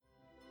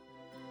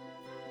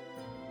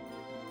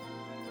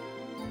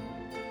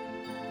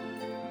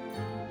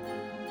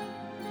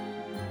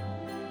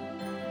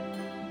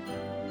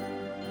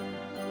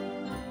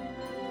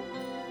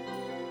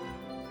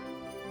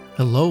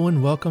Hello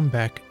and welcome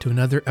back to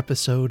another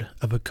episode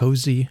of A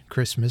Cozy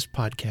Christmas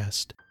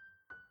Podcast.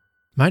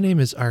 My name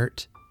is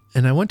Art,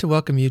 and I want to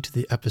welcome you to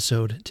the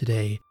episode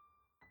today.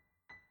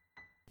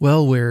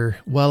 Well, we're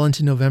well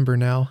into November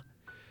now,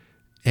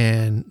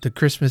 and the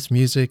Christmas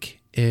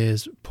music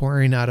is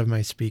pouring out of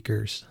my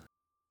speakers.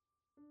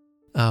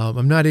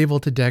 I'm not able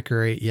to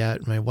decorate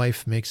yet. My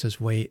wife makes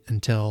us wait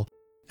until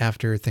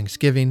after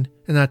Thanksgiving,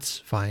 and that's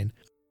fine.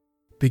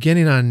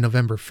 Beginning on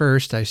November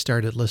 1st, I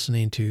started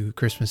listening to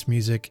Christmas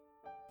music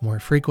more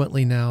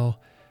frequently now.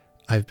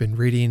 I've been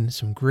reading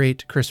some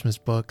great Christmas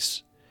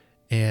books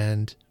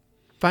and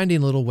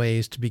finding little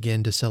ways to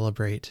begin to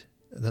celebrate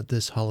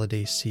this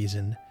holiday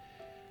season.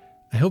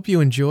 I hope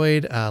you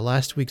enjoyed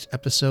last week's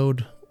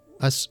episode.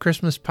 Us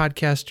Christmas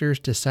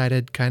podcasters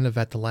decided kind of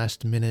at the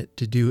last minute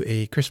to do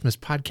a Christmas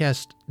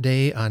podcast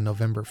day on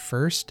November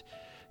 1st.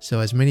 So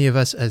as many of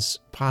us as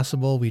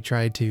possible, we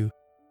tried to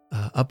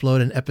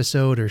upload an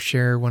episode or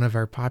share one of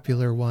our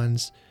popular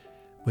ones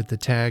with the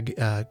tag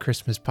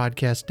Christmas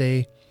Podcast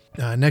Day.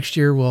 Next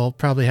year, we'll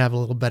probably have a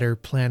little better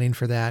planning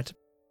for that,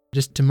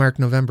 just to mark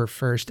November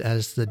 1st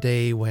as the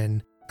day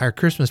when our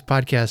Christmas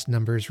podcast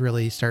numbers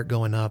really start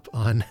going up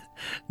on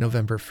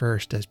November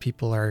 1st as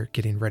people are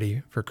getting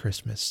ready for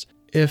Christmas.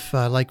 If,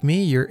 like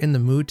me, you're in the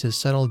mood to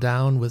settle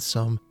down with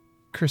some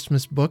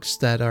Christmas books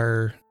that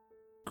are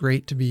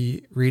great to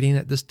be reading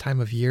at this time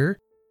of year,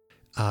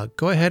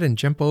 go ahead and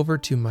jump over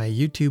to my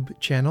YouTube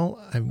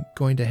channel. I'm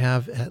going to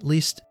have at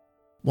least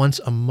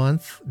once a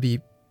month be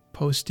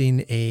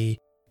posting a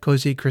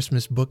Cozy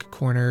Christmas Book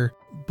Corner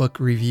book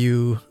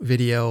review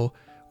video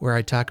where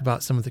I talk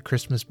about some of the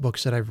Christmas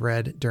books that I've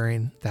read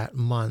during that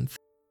month.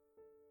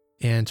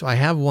 And so I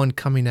have one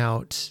coming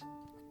out,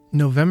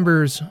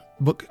 November's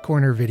Book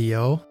Corner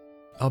video.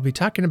 I'll be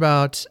talking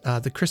about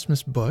the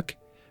Christmas book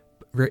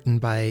written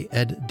by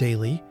Ed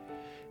Daly.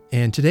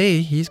 And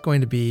today he's going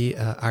to be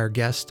our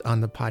guest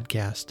on the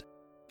podcast.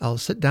 I'll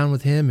sit down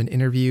with him and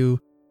interview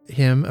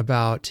him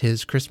about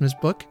his Christmas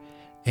book,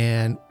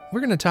 and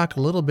we're going to talk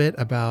a little bit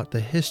about the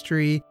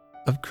history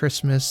of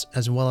Christmas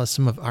as well as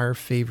some of our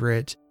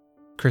favorite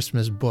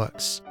Christmas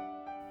books.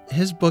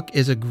 His book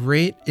is a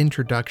great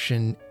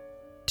introduction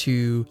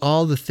to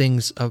all the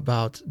things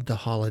about the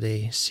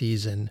holiday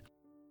season.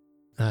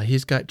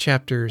 He's got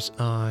chapters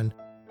on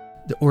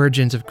the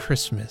origins of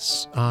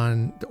Christmas,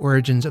 on the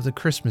origins of the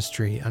Christmas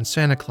tree, on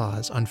Santa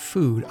Claus, on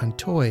food, on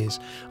toys,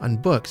 on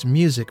books,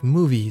 music,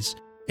 movies,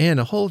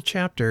 and a whole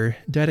chapter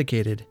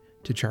dedicated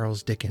to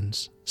Charles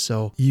Dickens.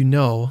 So you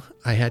know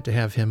I had to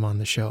have him on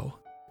the show.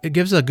 It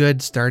gives a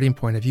good starting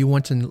point. If you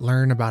want to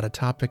learn about a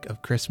topic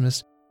of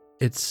Christmas,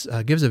 it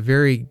gives a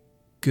very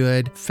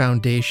good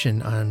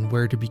foundation on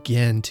where to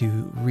begin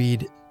to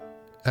read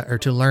or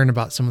to learn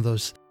about some of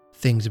those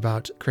things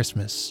about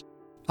Christmas.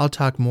 I'll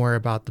talk more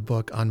about the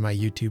book on my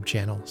YouTube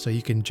channel, so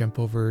you can jump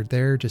over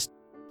there. Just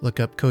look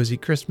up Cozy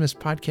Christmas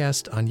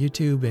Podcast on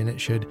YouTube and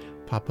it should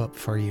pop up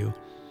for you.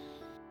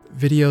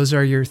 Videos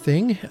are your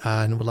thing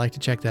and would like to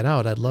check that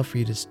out. I'd love for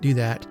you to do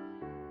that.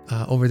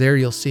 Over there,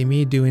 you'll see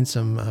me doing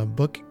some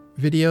book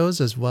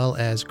videos, as well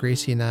as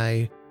Gracie and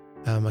I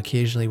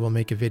occasionally will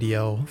make a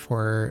video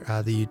for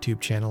the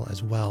YouTube channel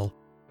as well.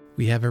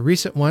 We have a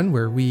recent one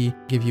where we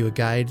give you a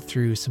guide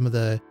through some of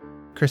the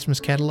Christmas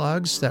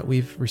catalogs that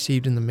we've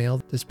received in the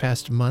mail this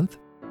past month.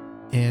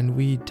 And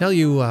we tell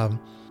you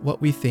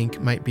what we think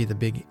might be the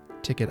big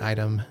ticket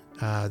item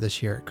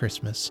this year at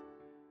Christmas.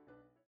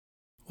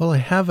 Well, I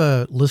have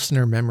a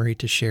listener memory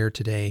to share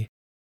today,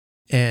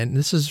 and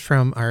this is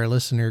from our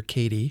listener,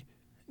 Katie.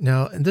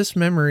 Now, in this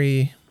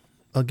memory,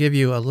 I'll give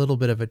you a little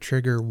bit of a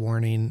trigger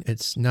warning.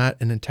 It's not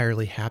an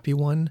entirely happy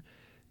one,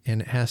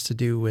 and it has to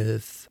do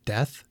with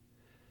death,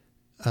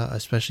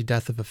 especially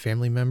death of a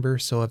family member.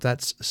 So if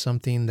that's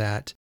something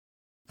that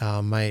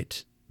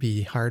might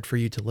be hard for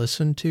you to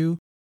listen to,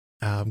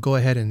 go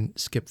ahead and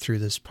skip through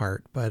this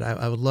part. But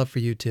I would love for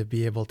you to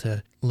be able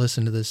to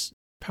listen to this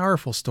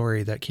powerful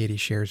story that Katie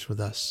shares with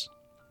us.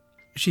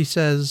 She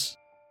says,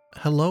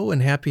 "Hello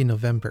and happy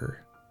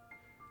November.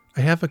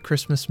 I have a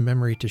Christmas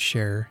memory to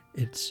share.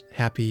 It's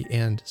happy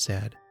and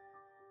sad.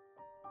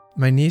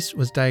 My niece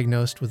was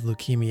diagnosed with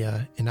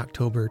leukemia in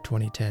October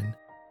 2010.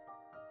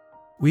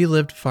 We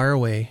lived far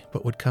away,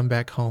 but would come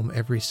back home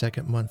every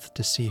second month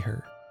to see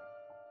her.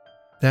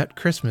 That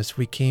Christmas,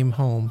 we came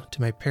home to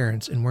my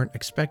parents and weren't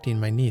expecting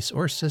my niece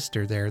or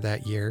sister there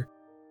that year,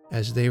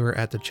 as they were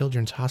at the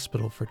Children's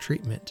Hospital for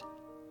treatment.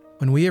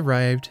 When we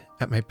arrived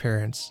at my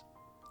parents',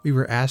 we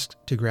were asked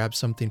to grab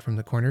something from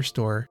the corner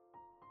store,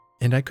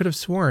 and I could have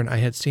sworn I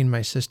had seen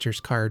my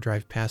sister's car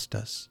drive past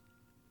us.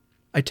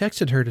 I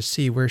texted her to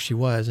see where she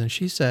was, and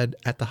she said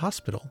at the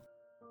hospital.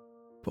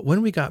 But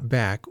when we got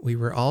back, we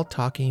were all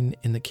talking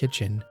in the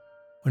kitchen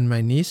when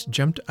my niece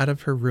jumped out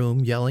of her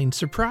room yelling,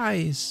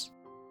 'Surprise!'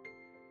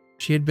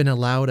 She had been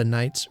allowed a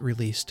night's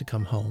release to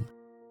come home.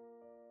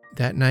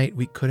 That night,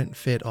 we couldn't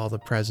fit all the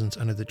presents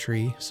under the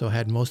tree, so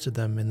had most of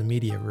them in the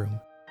media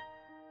room.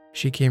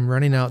 She came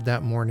running out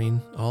that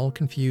morning, all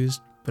confused,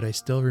 but I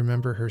still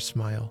remember her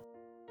smile.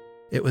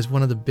 It was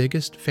one of the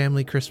biggest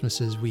family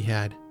Christmases we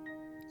had.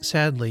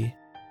 Sadly,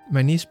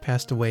 my niece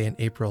passed away in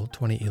April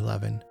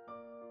 2011.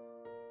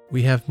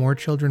 We have more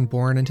children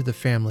born into the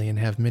family and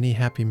have many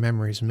happy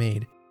memories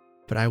made,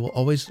 but I will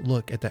always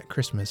look at that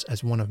Christmas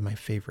as one of my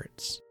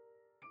favorites.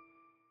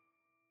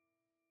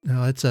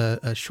 Now, it's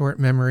a short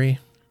memory,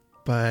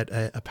 but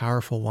a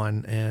powerful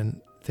one,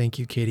 and thank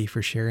you, Katie,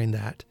 for sharing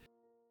that.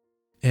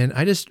 And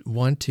I just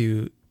want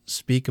to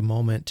speak a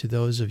moment to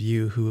those of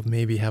you who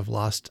maybe have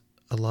lost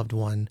a loved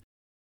one,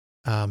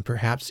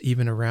 perhaps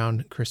even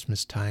around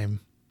Christmas time.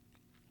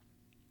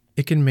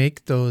 It can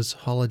make those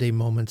holiday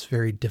moments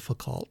very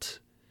difficult.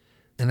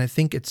 And I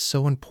think it's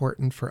so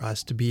important for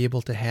us to be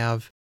able to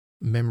have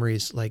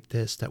memories like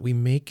this, that we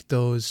make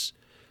those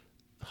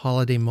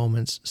holiday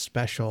moments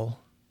special,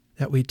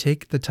 that we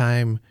take the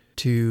time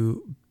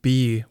to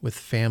be with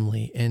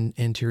family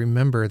and to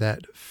remember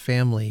that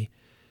family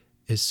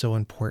is so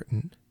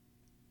important.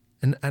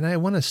 And I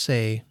want to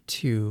say,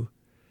 too,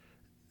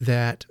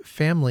 that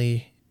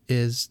family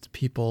is the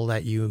people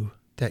that you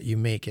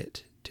make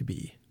it to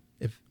be,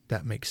 if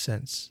that makes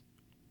sense.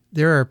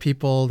 There are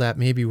people that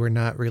maybe we're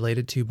not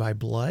related to by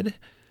blood,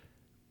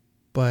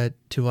 but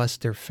to us,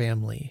 they're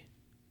family.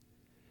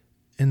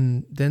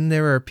 And then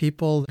there are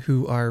people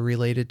who are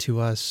related to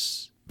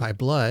us by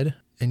blood,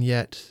 and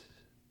yet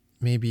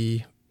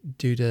maybe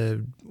due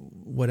to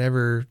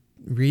whatever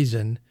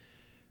reason,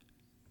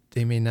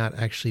 they may not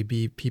actually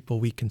be people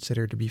we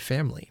consider to be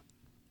family.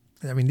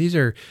 I mean, these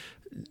are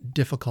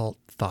difficult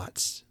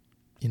thoughts,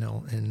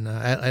 and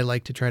I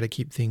like to try to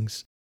keep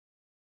things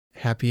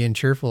happy and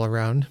cheerful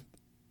around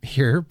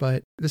here,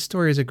 but this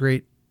story is a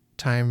great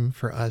time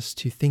for us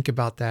to think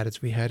about that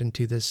as we head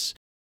into this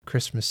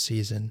Christmas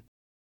season.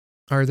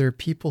 Are there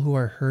people who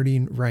are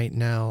hurting right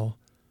now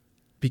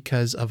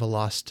because of a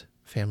lost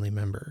family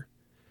member,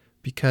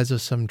 because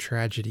of some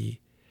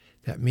tragedy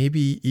that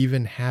maybe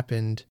even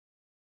happened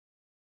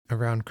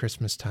around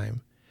Christmas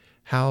time?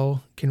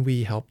 How can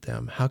we help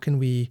them? How can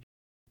we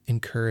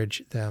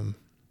encourage them?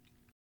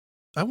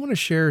 I want to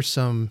share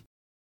some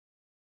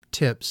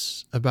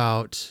tips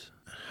about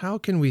how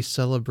can we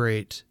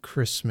celebrate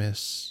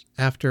Christmas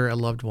after a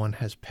loved one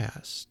has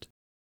passed.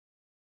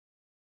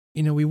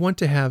 We want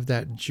to have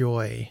that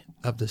joy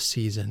of the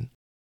season,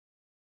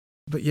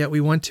 but yet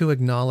we want to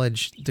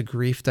acknowledge the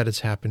grief that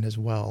has happened as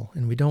well.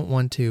 And we don't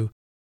want to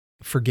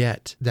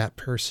forget that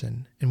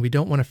person, and we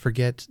don't want to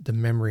forget the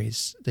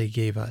memories they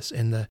gave us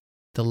and the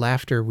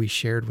laughter we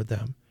shared with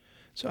them.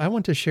 So I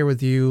want to share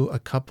with you a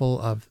couple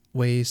of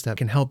ways that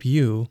can help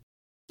you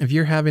if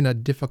you're having a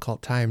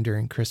difficult time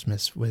during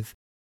Christmas with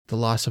the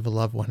loss of a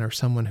loved one or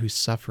someone who's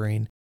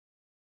suffering.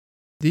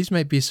 These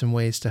might be some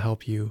ways to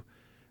help you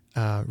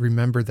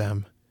remember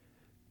them,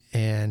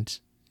 and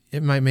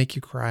it might make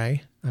you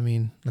cry. I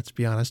mean, let's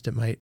be honest, that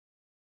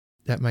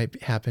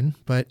might happen,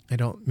 but I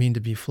don't mean to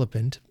be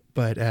flippant.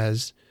 But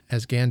as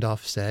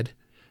Gandalf said,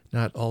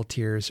 not all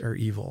tears are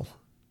evil.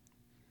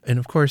 And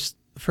of course,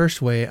 the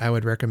first way I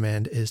would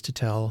recommend is to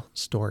tell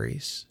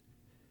stories.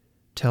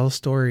 Tell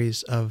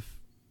stories of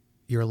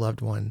your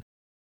loved one.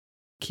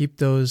 Keep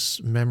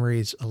those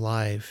memories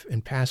alive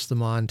and pass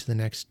them on to the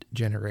next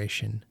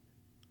generation.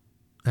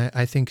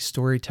 I think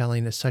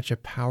storytelling is such a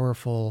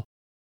powerful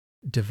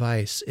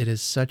device. It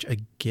is such a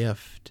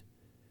gift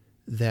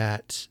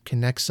that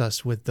connects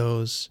us with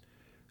those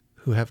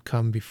who have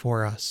come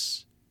before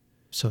us.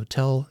 So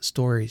tell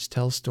stories.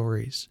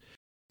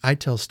 I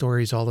tell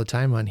stories all the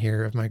time on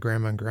here of my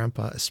grandma and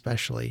grandpa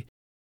especially.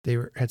 They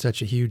had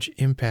such a huge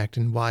impact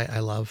in why I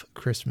love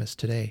Christmas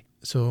today.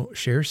 So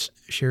share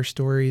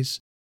stories.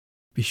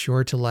 Be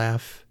sure to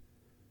laugh.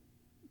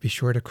 Be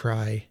sure to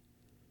cry.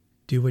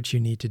 Do what you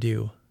need to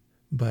do.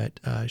 But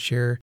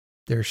share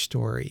their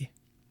story.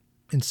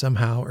 And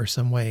somehow or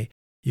some way,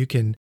 you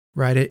can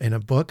write it in a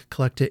book,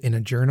 collect it in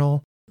a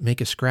journal,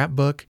 make a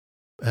scrapbook,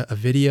 a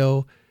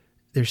video.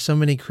 There's so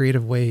many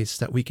creative ways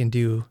that we can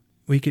do.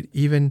 We could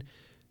even,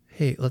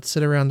 hey, let's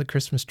sit around the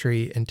Christmas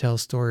tree and tell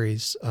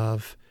stories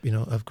of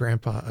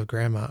grandpa, of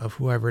grandma, of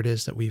whoever it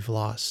is that we've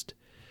lost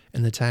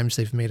and the times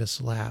they've made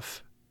us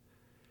laugh,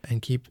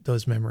 and keep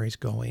those memories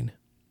going.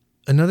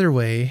 Another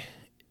way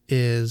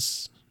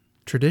is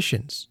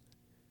traditions.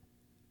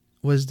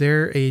 Was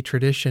there a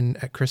tradition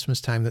at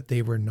Christmas time that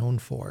they were known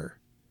for?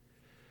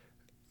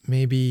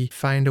 Maybe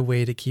find a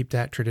way to keep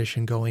that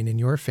tradition going in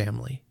your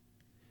family.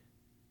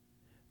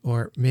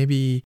 Or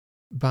maybe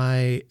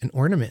buy an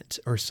ornament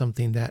or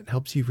something that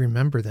helps you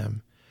remember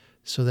them,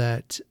 so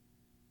that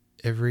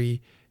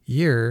every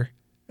year,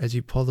 as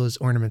you pull those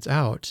ornaments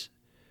out,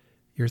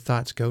 your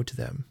thoughts go to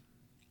them.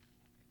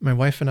 My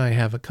wife and I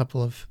have a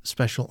couple of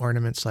special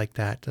ornaments like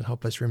that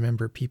help us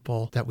remember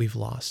people that we've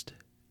lost.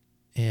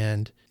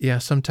 And yeah,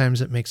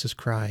 sometimes it makes us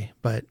cry,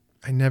 but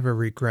I never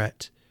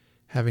regret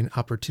having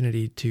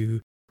opportunity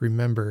to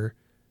remember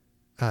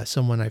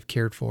someone I've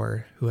cared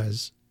for who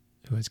has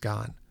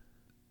gone.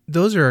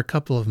 Those are a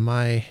couple of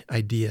my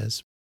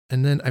ideas.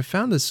 And then I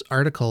found this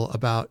article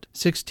about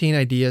 16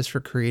 ideas for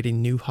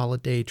creating new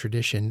holiday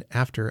tradition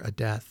after a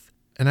death.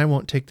 And I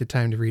won't take the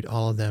time to read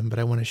all of them, but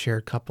I want to share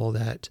a couple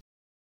that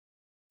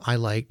I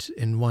liked.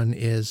 And one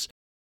is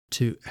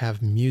to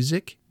have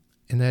music,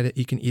 and that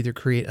you can either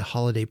create a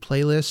holiday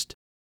playlist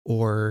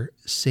or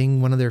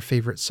sing one of their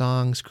favorite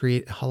songs,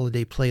 create a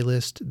holiday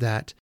playlist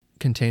that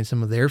contains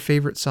some of their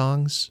favorite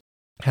songs,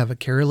 have a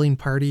caroling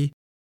party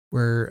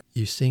where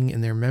you sing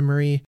in their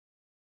memory,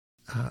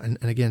 and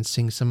again,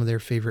 sing some of their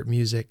favorite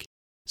music.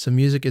 So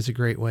music is a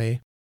great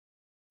way.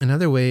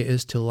 Another way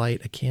is to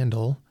light a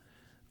candle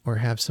or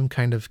have some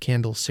kind of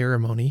candle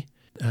ceremony.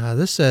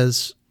 This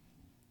says,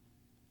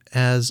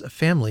 as a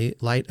family,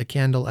 light a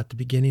candle at the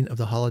beginning of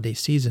the holiday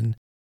season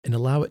and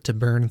allow it to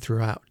burn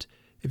throughout.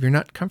 If you're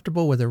not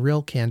comfortable with a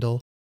real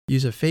candle,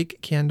 use a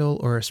fake candle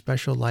or a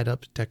special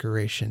light-up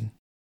decoration.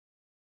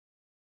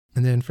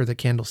 And then for the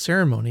candle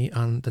ceremony,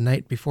 on the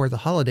night before the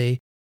holiday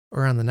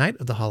or on the night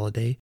of the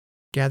holiday,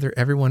 gather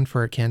everyone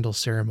for a candle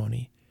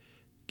ceremony.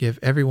 Give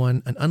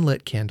everyone an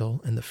unlit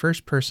candle, and the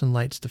first person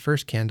lights the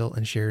first candle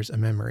and shares a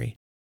memory.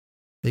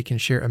 They can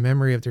share a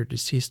memory of their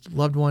deceased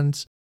loved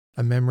ones,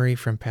 a memory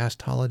from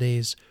past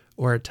holidays,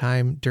 or a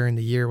time during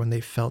the year when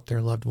they felt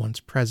their loved one's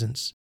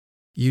presence.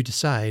 You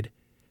decide.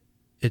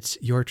 It's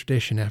your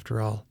tradition after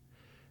all.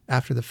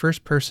 After the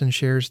first person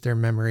shares their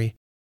memory,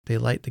 they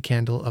light the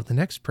candle of the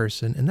next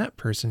person, and that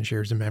person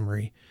shares a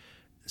memory,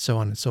 so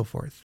on and so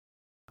forth.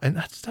 And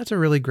that's a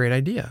really great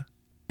idea.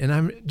 And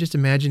I'm just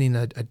imagining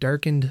a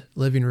darkened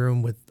living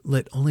room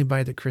lit only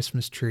by the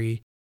Christmas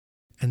tree,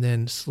 and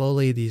then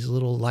slowly these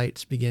little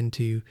lights begin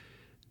to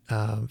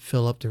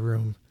fill up the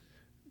room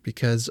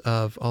because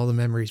of all the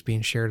memories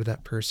being shared with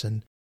that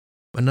person.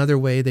 Another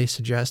way they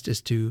suggest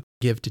is to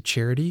give to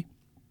charity.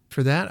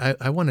 For that,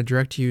 I want to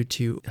direct you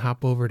to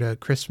hop over to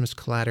Christmas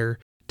Clatter.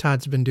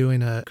 Todd's been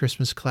doing a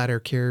Christmas Clatter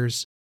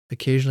Cares,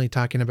 occasionally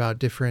talking about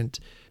different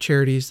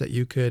charities that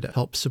you could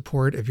help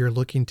support if you're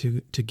looking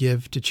to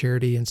give to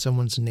charity in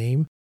someone's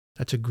name.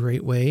 That's a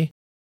great way.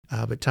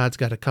 But Todd's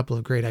got a couple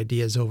of great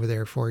ideas over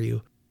there for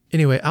you.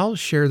 Anyway, I'll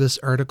share this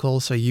article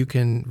so you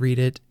can read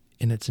it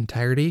in its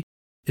entirety.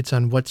 It's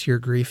on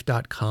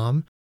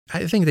whatsyourgrief.com.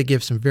 I think they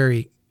give some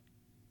very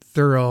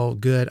thorough,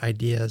 good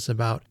ideas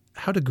about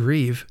how to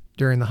grieve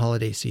during the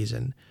holiday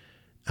season.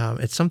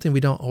 It's something we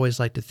don't always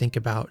like to think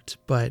about,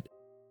 but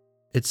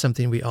it's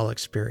something we all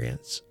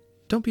experience.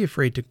 Don't be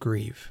afraid to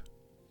grieve.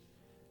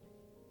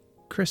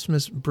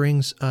 Christmas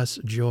brings us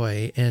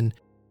joy. And,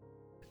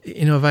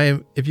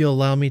 if you'll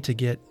allow me to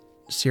get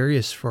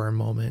serious for a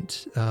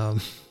moment,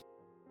 to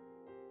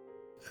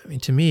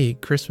me,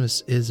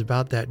 Christmas is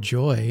about that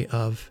joy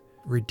of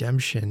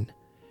redemption.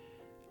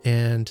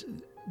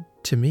 And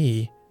to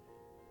me,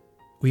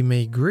 we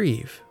may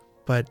grieve,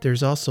 but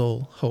there's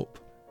also hope.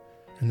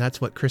 And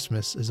that's what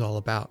Christmas is all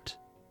about.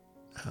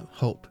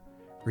 Hope,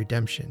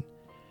 redemption.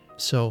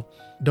 So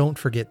don't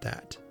forget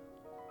that.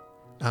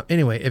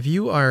 Anyway, if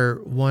you are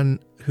one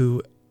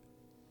who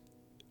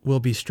will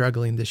be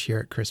struggling this year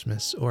at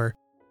Christmas, or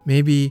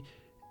maybe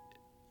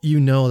you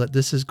know that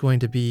this is going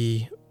to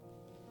be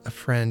a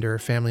friend or a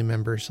family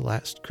member's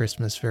last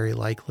Christmas, very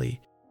likely,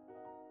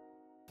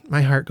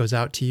 my heart goes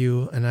out to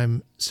you, and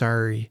I'm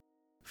sorry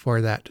for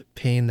that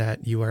pain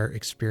that you are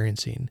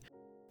experiencing.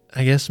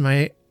 I guess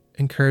my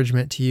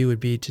encouragement to you would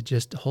be to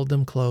just hold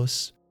them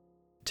close,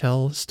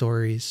 tell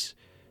stories,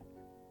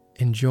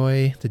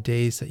 enjoy the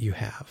days that you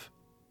have.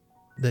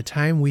 The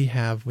time we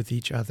have with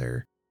each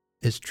other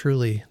is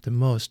truly the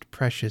most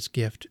precious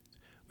gift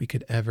we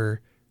could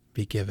ever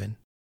be given.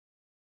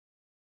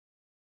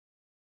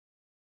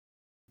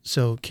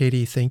 So,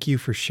 Katie, thank you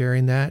for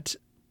sharing that.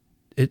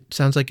 It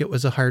sounds like it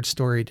was a hard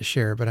story to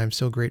share, but I'm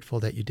so grateful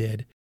that you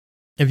did.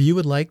 If you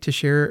would like to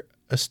share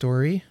a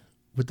story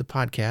with the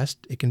podcast,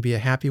 it can be a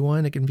happy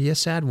one, it can be a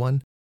sad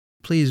one,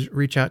 please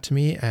reach out to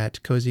me at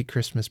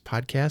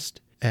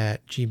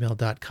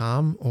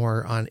cozychristmaspodcast@gmail.com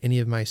or on any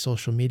of my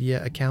social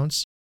media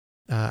accounts.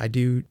 I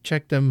do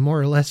check them more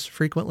or less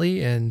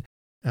frequently, and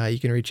you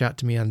can reach out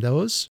to me on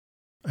those.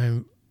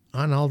 I'm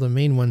on all the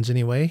main ones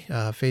anyway,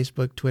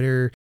 Facebook,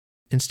 Twitter,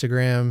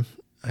 Instagram.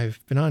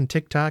 I've been on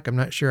TikTok. I'm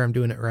not sure I'm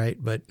doing it right,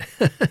 but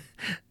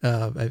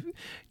I've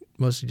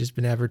mostly just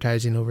been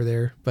advertising over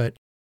there. But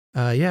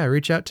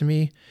reach out to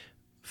me.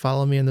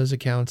 Follow me on those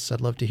accounts.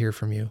 I'd love to hear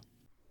from you.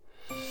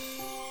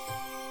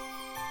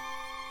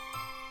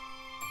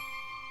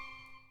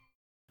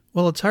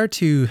 Well, it's hard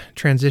to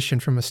transition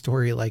from a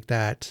story like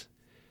that,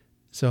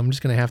 so I'm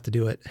just going to have to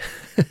do it.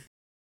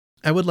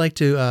 I would like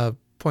to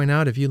point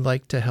out, if you'd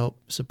like to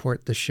help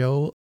support the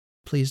show,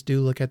 please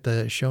do look at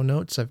the show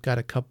notes. I've got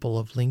a couple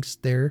of links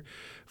there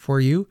for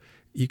you.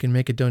 You can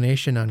make a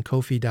donation on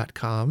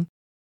Ko-fi.com.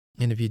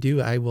 And if you do,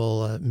 I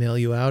will mail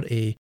you out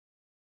a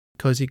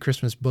Cozy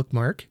Christmas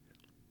bookmark.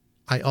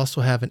 I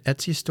also have an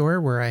Etsy store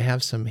where I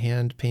have some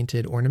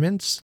hand-painted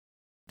ornaments.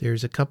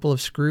 There's a couple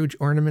of Scrooge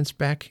ornaments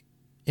back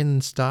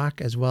in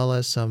stock, as well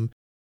as some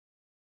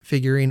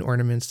figurine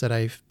ornaments that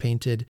I've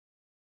painted.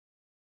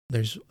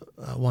 There's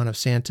one of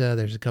Santa,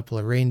 there's a couple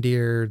of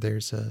reindeer,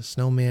 there's a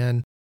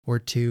snowman or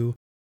two.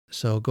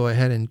 So go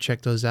ahead and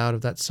check those out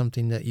if that's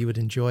something that you would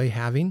enjoy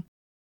having.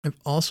 I've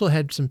also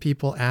had some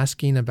people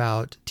asking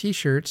about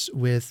t-shirts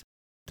with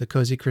the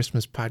Cozy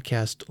Christmas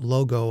Podcast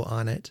logo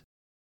on it.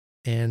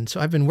 And so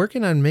I've been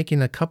working on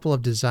making a couple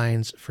of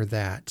designs for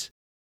that.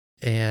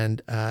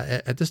 And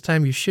at this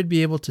time, you should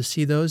be able to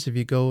see those if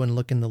you go and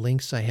look in the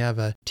links. I have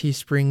a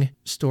Teespring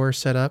store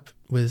set up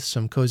with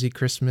some Cozy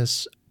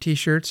Christmas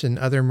t-shirts and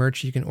other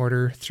merch you can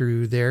order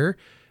through there.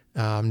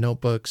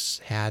 Notebooks,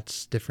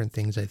 hats, different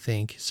things, I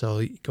think.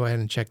 So go ahead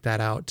and check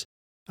that out.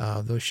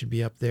 Those should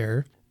be up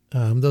there.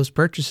 Those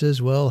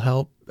purchases will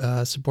help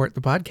support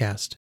the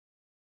podcast.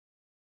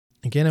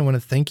 Again, I want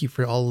to thank you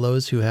for all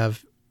those who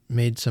have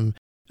made some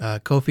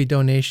Ko-fi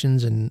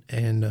donations and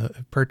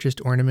purchased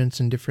ornaments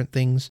and different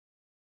things.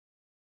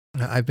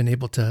 I've been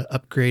able to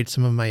upgrade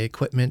some of my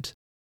equipment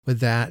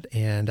with that,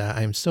 and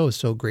I'm so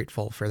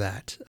grateful for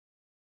that.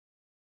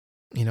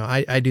 You know,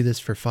 I do this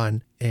for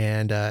fun,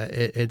 and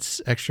it's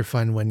extra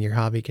fun when your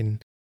hobby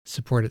can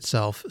support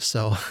itself.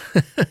 So,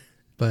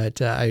 but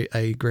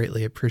I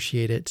greatly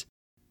appreciate it.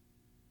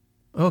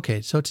 Okay,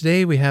 so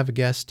today we have a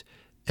guest,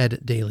 Ed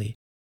Daly.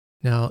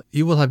 Now,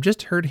 you will have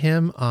just heard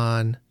him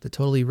on the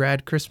Totally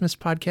Rad Christmas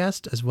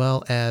podcast, as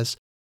well as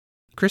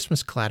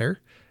Christmas Clatter,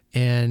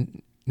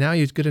 and now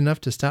he's good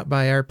enough to stop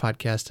by our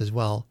podcast as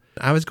well.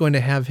 I was going to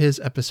have his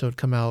episode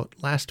come out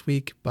last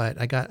week, but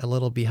I got a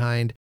little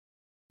behind.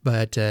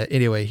 But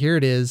anyway, here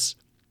it is,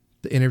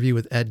 the interview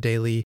with Ed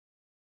Daly,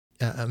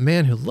 a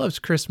man who loves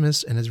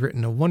Christmas and has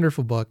written a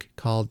wonderful book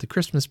called The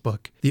Christmas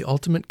Book, The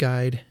Ultimate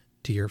Guide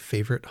to Your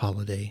Favorite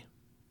Holiday.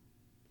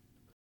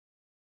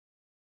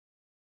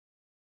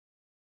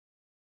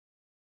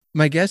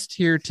 My guest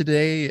here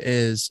today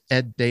is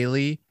Ed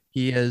Daly.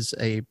 He is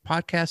a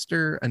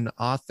podcaster, an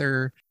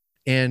author,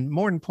 and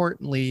more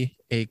importantly,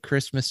 a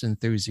Christmas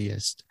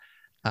enthusiast.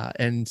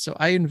 And so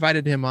I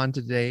invited him on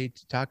today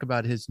to talk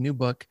about his new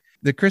book,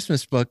 The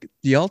Christmas Book,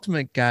 The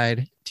Ultimate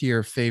Guide to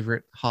Your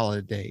Favorite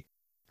Holiday.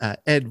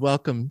 Ed,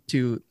 welcome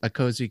to A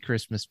Cozy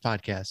Christmas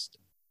Podcast.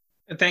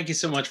 Thank you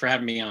so much for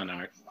having me on,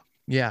 Art.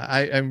 Yeah,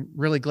 I'm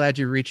really glad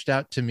you reached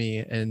out to me.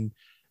 And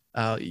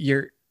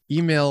your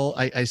email,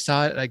 I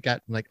saw it, I'm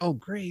like, oh,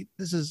 great,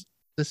 this is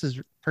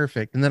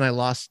perfect. And then I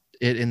lost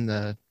it in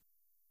the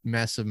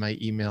mess of my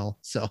email.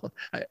 So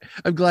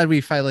I'm glad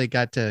we finally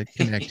got to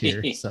connect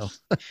here. So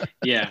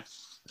yeah.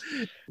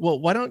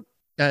 Well, why don't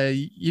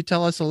you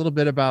tell us a little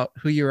bit about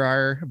who you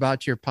are,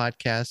 about your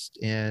podcast,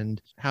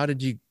 and how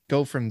did you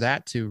go from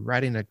that to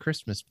writing a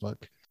Christmas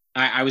book?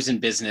 I was in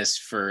business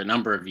for a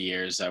number of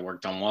years. I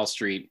worked on Wall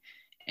Street,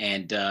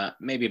 and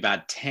maybe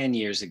about 10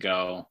 years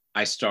ago,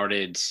 I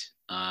started,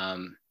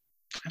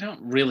 I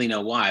don't really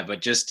know why,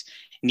 but just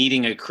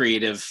needing a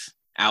creative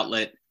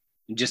outlet,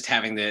 just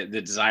having the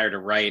desire to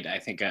write. I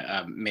think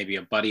maybe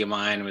a buddy of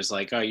mine was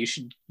like, oh, you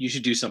should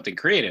do something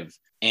creative.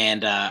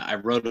 And I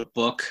wrote a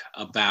book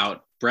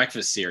about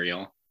breakfast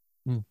cereal.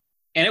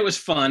 And it was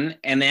fun.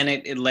 And then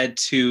it led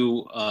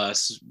to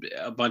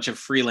a bunch of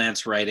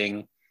freelance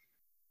writing.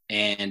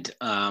 And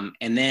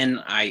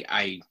then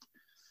I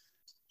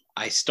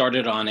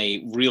started on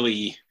a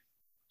really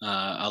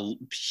a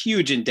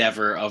huge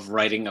endeavor of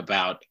writing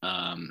about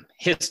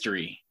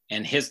history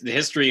and the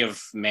history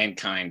of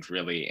mankind,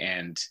 really,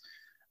 and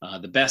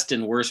the best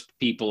and worst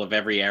people of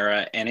every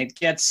era. And it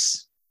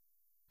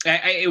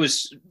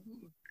was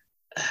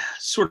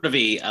sort of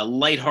a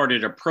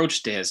lighthearted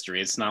approach to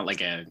history. It's not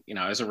like I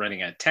wasn't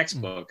writing a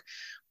textbook,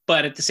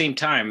 but at the same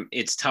time,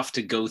 it's tough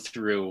to go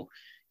through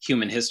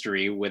human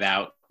history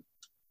without,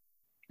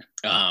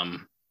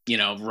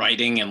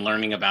 writing and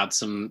learning about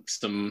some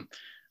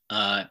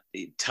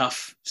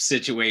tough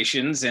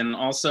situations. And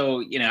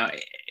also,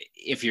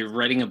 if you're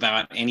writing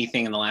about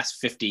anything in the last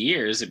 50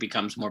 years, it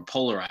becomes more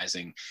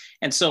polarizing.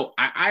 And so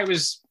I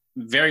was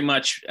very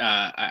much,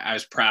 I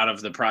was proud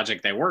of the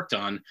project I worked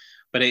on,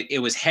 but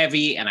it was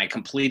heavy, and I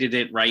completed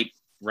it right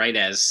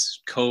as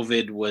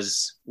COVID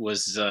was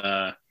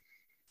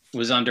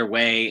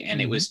underway. And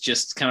it was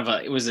just kind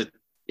of it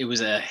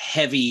was a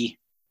heavy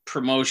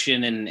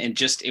promotion, and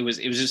just, it was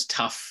just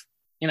tough.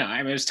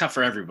 It was tough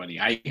for everybody.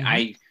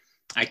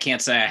 I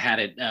can't say I had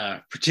it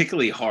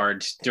particularly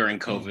hard during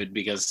COVID,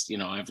 because,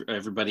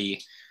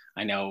 everybody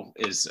I know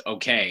is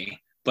okay.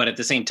 But at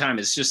the same time,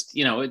 it's just,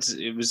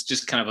 it was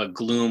just kind of a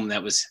gloom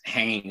that was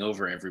hanging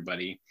over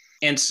everybody.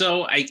 And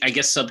so I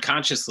guess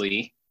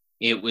subconsciously,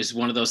 it was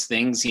one of those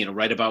things,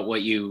 write about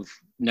what you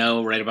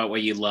know, write about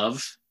what you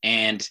love.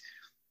 And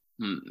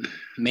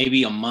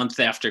maybe a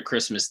month after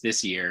Christmas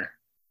this year,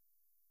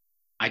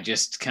 I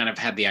just kind of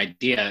had the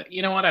idea,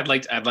 you know what, I'd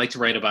like to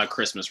write about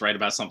Christmas, write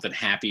about something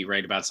happy,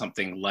 write about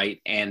something light.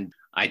 And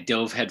I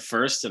dove head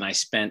first, and I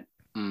spent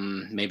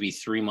maybe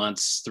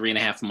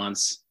 3.5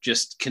 months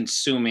just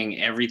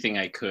consuming everything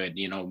I could,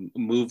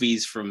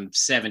 movies from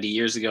 70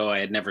 years ago I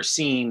had never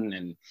seen,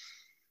 and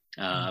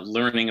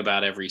learning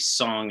about every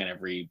song and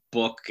every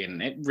book.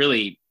 And it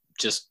really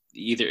just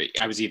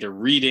I was either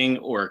reading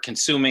or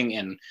consuming.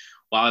 And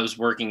while I was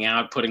working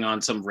out, putting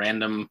on some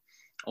random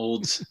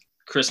old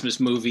Christmas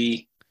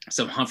movie,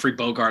 some Humphrey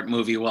Bogart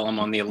movie while I'm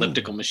on the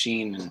elliptical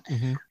machine.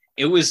 And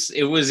it was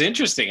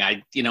interesting.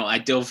 I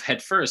dove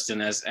head first.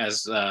 And as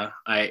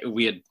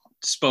we had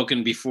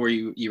spoken before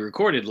you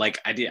recorded, like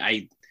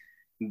I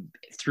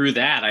through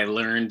that, I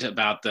learned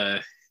about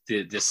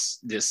this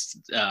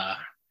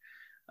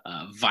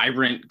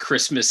vibrant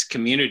Christmas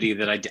community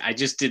that I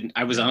just didn't,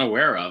 I was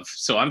unaware of.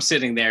 So I'm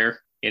sitting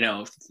there,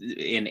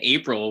 in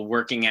April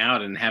working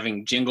out and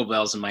having jingle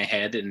bells in my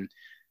head, and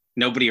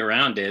nobody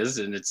around is,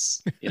 and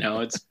it's,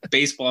 it's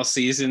baseball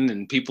season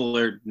and people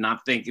are not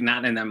in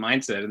that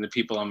mindset, and the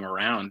people I'm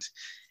around.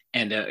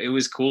 And it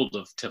was cool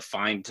to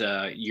find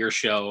your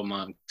show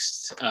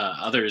amongst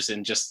others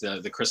in just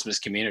the Christmas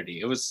community.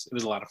 It was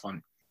a lot of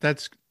fun.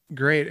 That's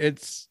great.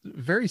 It's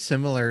very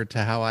similar to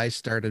how I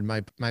started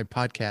my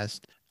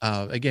podcast.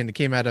 Again, it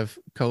came out of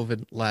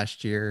COVID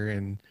last year,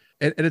 and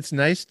it's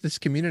nice. This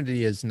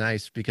community is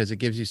nice because it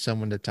gives you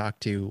someone to talk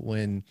to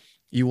when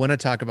you want to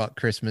talk about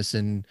Christmas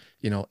in,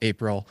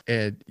 April,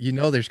 and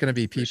there's going to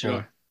be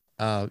people.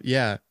 Sure.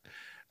 Yeah.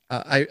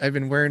 I've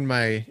been wearing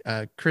my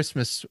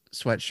Christmas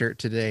sweatshirt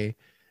today,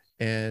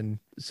 and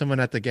someone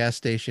at the gas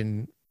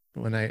station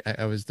when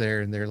I was there,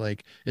 and they're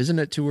like, "Isn't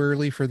it too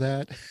early for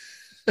that?"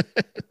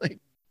 Like,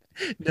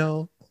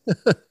 no.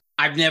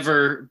 I've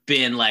never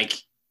been like,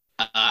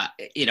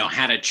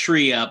 had a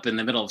tree up in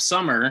the middle of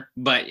summer,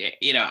 but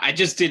I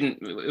just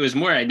didn't. It was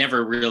more I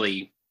never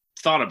really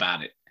thought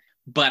about it,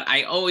 but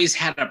I always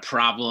had a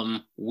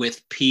problem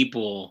with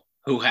people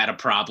who had a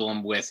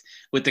problem with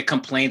the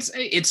complaints.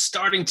 It's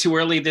starting too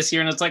early this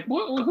year. And it's like,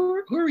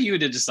 who are you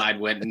to decide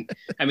when?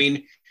 I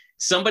mean,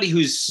 somebody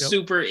who's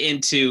super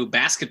into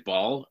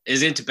basketball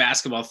is into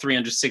basketball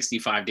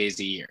 365 days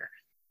a year.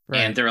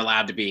 Right. And they're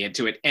allowed to be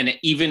into it. And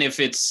even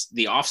if it's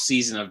the off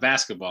season of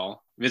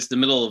basketball, if it's the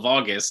middle of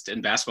August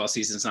and basketball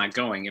season's not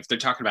going, if they're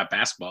talking about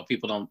basketball,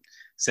 people don't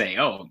say,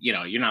 oh,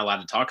 you're not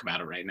allowed to talk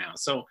about it right now.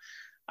 So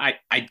I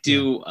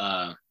do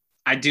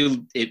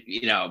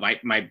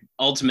it, my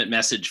ultimate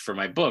message for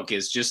my book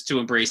is just to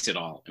embrace it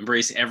all,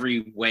 embrace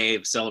every way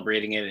of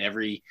celebrating it,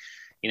 every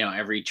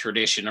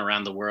tradition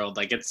around the world.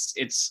 Like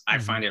I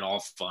find it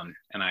all fun.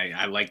 And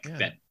I like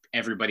that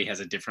everybody has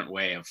a different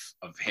way of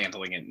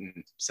handling it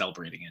and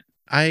celebrating it.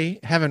 I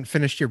haven't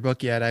finished your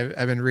book yet.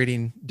 I've been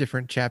reading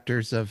different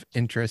chapters of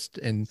interest,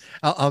 and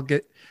I'll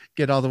get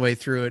all the way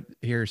through it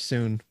here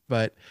soon.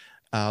 But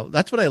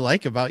that's what I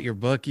like about your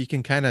book. You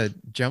can kind of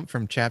jump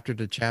from chapter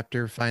to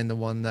chapter, find the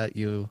one that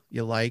you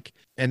like.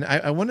 And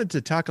I wanted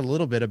to talk a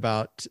little bit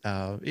about,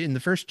 in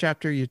the first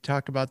chapter, you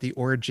talk about the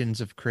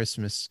origins of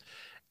Christmas.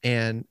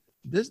 And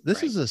this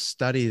is a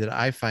study that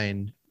I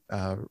find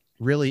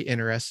really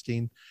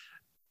interesting.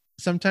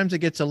 Sometimes it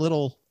gets a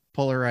little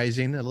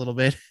polarizing a little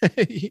bit.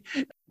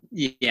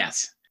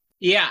 Yes.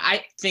 Yeah.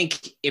 I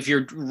think if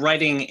you're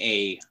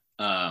writing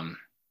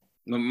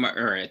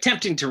or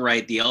attempting to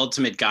write the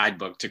ultimate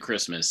guidebook to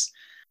Christmas,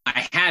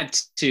 I had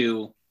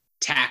to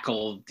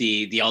tackle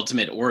the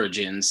ultimate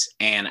origins.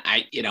 And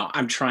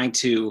I'm trying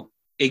to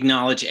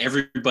acknowledge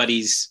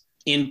everybody's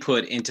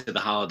input into the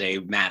holiday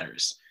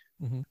matters.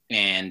 Mm-hmm.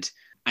 And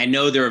I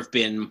know there have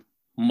been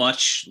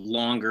much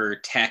longer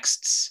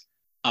texts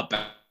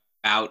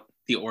about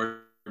the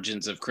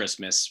origins of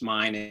Christmas.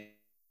 Mine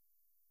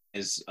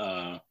is,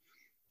 I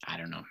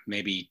don't know,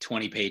 maybe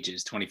 20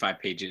 pages, 25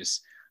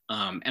 pages.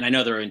 And I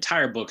know there are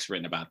entire books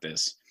written about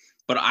this,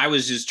 but I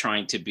was just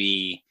trying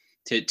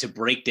to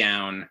break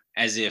down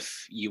as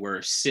if you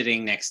were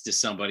sitting next to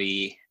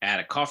somebody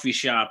at a coffee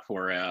shop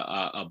or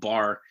a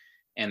bar,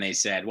 and they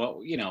said,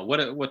 well,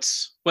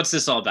 what's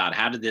this all about?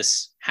 How did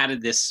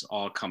this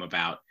all come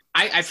about?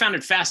 I found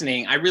it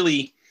fascinating.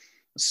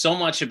 So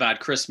much about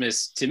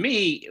Christmas to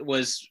me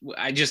was,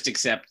 I just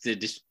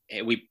accepted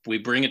we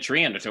bring a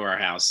tree into our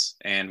house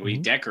and we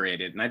decorate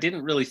it. And I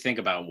didn't really think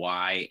about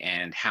why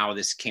and how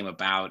this came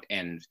about,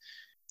 and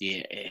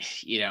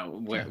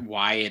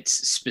why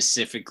it's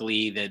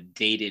specifically the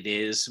date it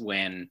is,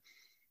 when,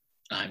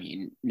 I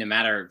mean, no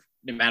matter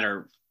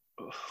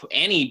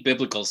any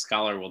biblical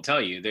scholar will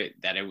tell you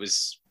that it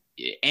was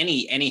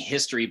any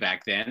history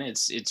back then,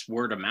 it's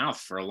word of mouth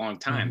for a long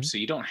time. Mm-hmm. So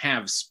you don't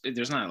have,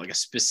 there's not like a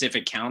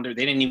specific calendar.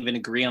 They didn't even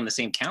agree on the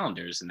same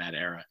calendars in that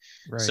era.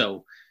 Right.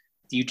 So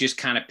you just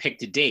kind of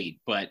picked a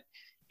date, but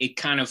it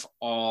kind of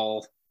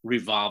all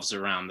revolves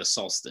around the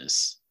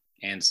solstice.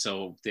 And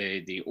so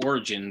the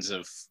origins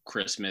of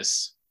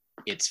Christmas,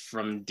 it's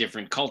from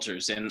different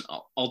cultures, and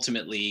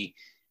ultimately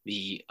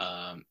the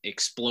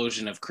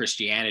explosion of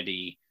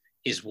Christianity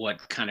is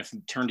what kind of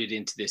turned it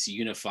into this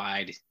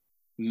unified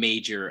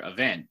major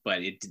event.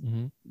 But it,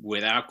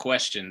 without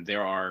question,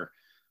 there are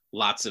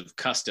lots of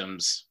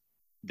customs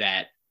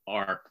that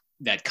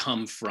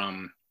come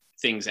from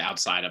things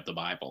outside of the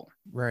Bible.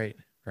 Right.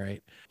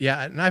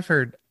 Yeah. And I've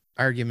heard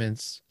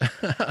arguments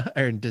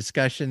and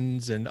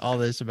discussions and all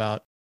this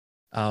about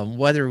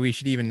whether we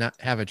should even not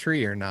have a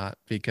tree or not,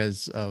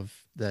 because of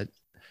that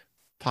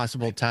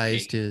possible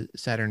ties to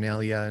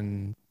Saturnalia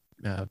and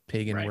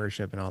pagan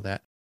worship and all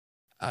that.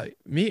 I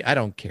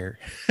don't care.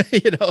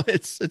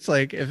 It's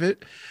like, if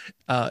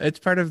it's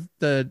part of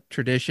the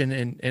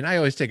tradition, and I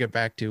always take it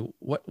back to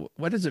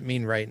what does it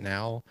mean right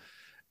now?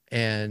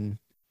 And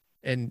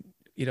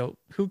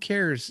who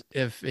cares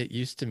if it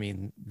used to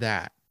mean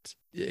that?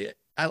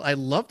 I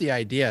love the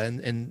idea,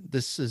 and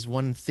this is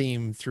one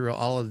theme through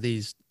all of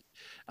these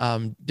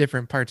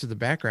different parts of the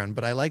background.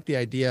 But I like the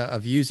idea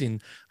of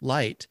using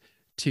light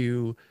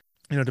to,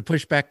 to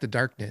push back the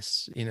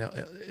darkness.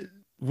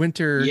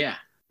 Winter Yeah,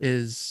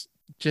 is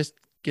just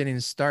getting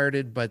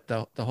started, but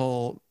the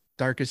whole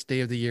darkest day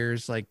of the year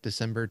is like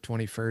December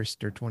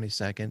 21st or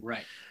 22nd.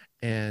 right.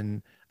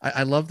 And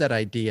I love that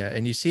idea.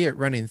 And you see it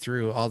running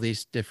through all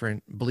these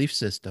different belief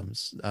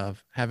systems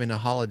of having a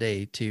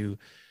holiday to,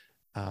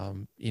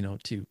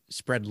 to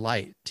spread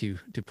light, to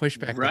push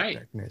back that Right.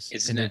 darkness.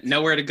 It's And then,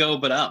 nowhere to go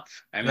but up.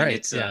 I mean, right.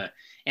 it's Yeah.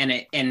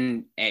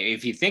 and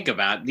if you think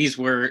about it, these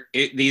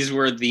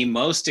were the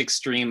most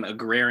extreme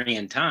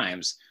agrarian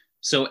times.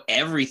 So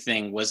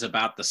everything was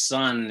about the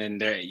sun, and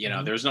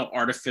Mhm. there was no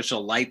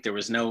artificial light.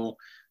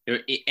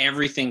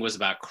 Everything was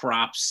about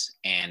crops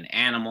and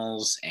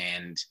animals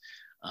and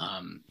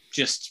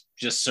just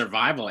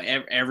survival.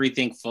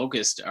 Everything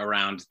focused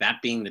around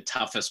that being the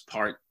toughest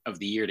part of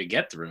the year to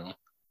get through,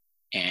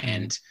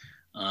 Mhm.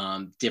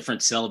 and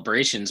different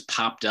celebrations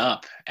popped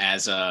up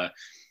as a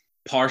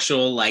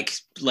partial, like,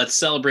 let's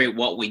celebrate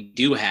what we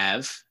do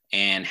have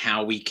and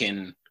how we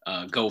can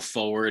go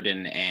forward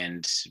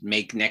and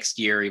make next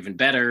year even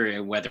better,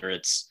 and whether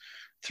it's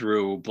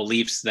through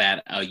beliefs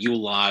that a Yule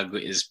log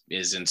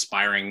is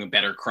inspiring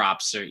better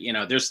crops, or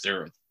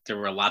there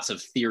were lots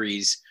of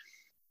theories,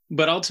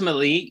 but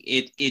ultimately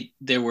it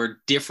there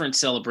were different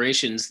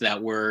celebrations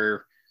that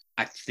were,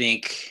 I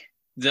think,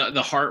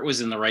 the heart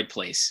was in the right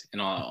place in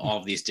all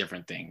of these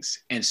different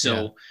things. And Yeah.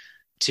 so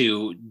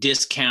to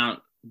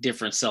discount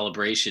different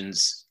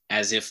celebrations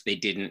as if they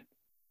didn't,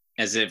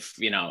 as if,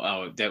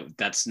 oh,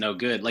 that's no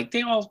good, like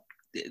they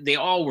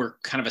all were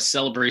kind of a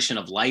celebration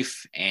of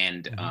life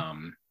and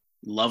Mhm.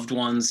 loved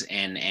ones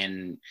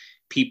and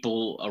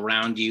people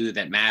around you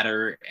that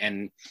matter.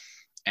 And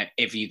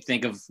if you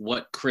think of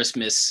what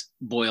Christmas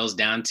boils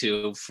down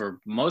to for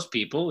most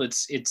people,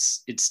 it's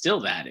still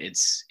that.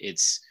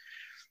 It's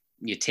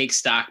you take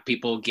stock,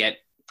 people get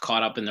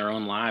caught up in their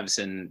own lives,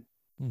 and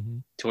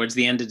Mhm. towards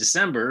the end of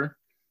December,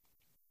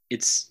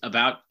 it's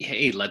about,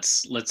 hey,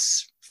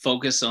 let's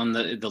focus on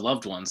the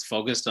loved ones,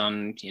 focused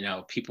on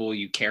people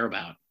you care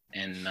about.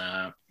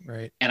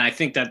 Right. And I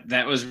think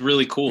that was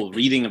really cool,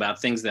 reading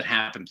about things that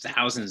happened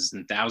thousands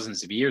and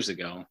thousands of years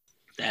ago,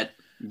 that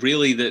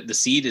really the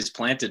seed is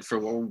planted for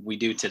what we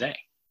do today.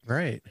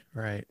 Right.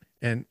 Right.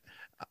 And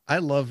I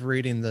love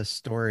reading the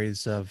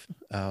stories of,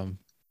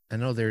 I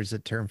know there's a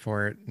term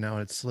for it now,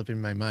 it's slipping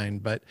my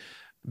mind, but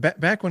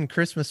back when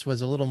Christmas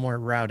was a little more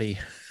rowdy.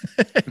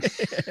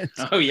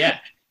 Oh yeah.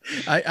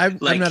 I'm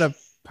not Like, a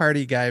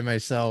party guy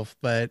myself,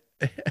 but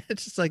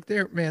it's just like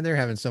they're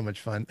having so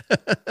much fun.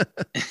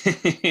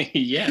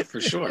 yeah,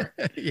 for sure.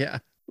 Yeah.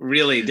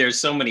 Really, there's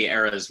so many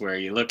eras where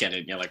you look at it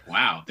and you're like,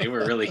 wow, they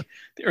were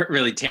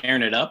really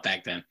tearing it up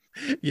back then.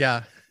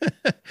 Yeah.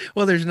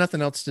 Well, there's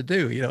nothing else to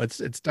do.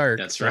 It's dark.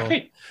 That's So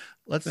right.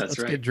 let's That's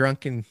let's get right.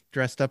 drunk and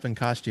dressed up in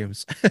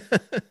costumes.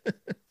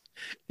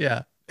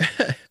 Yeah.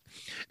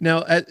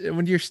 Now,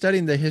 when you're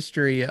studying the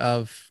history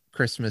of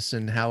Christmas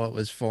and how it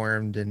was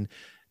formed and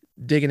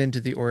digging into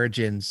the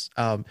origins,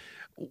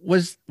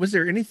 was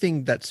there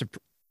anything that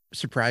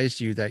surprised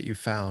you that you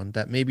found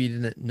that maybe you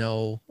didn't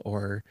know,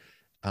 or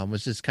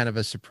was just kind of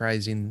a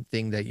surprising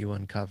thing that you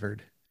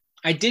uncovered?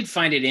 I did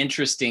find it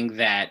interesting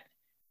that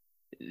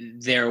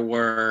there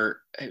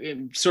were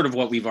sort of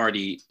what we've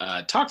already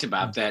talked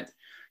about, Mm. that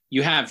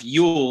you have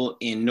Yule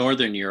in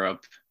Northern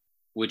Europe,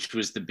 which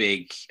was the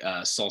big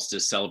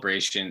solstice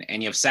celebration,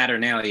 and you have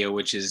Saturnalia,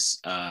 which is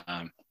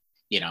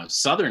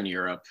Southern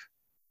Europe.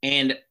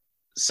 And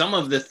some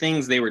of the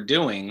things they were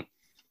doing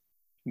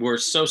were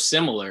so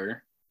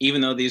similar,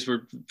 even though these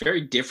were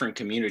very different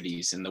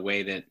communities in the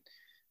way that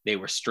they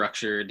were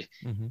structured.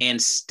 Hmm.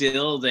 And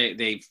still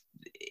it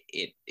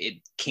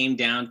came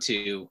down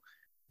to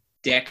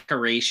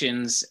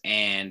decorations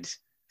and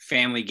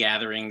family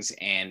gatherings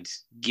and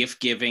gift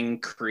giving,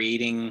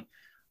 creating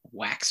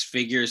wax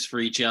figures for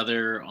each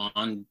other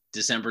on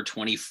December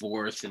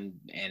 24th,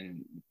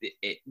 and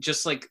it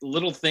just like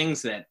little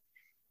things that,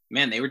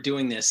 man, they were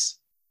doing this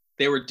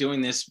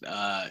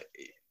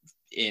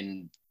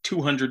in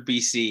 200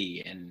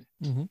 BC and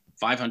Hmm.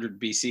 500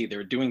 BC. They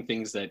were doing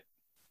things that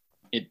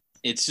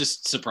it's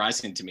just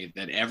surprising to me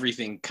that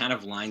everything kind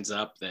of lines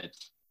up, that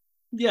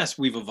yes,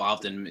 we've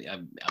evolved in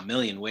a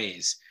million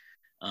ways,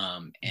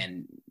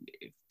 and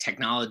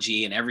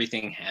technology and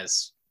everything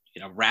has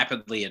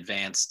rapidly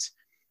advanced,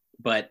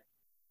 but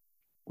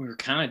we were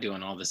kind of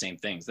doing all the same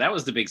things. That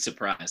was the big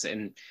surprise.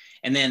 And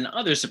then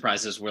other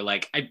surprises were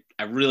like,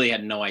 I really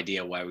had no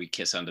idea why we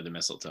kiss under the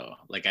mistletoe.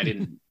 Like,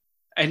 I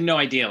had no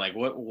idea like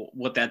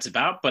what that's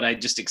about, but I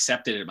just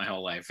accepted it my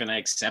whole life. And I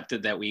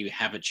accepted that we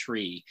have a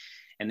tree.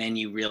 And then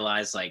you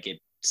realize like it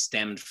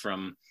stemmed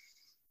from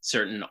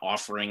certain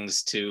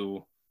offerings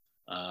to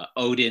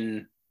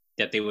Odin,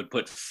 that they would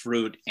put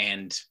fruit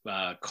and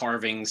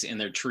carvings in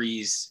their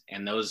trees,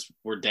 and those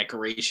were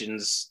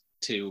decorations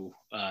to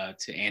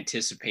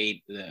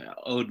anticipate the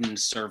Odin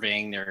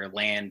surveying their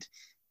land.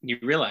 you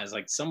realize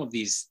like some of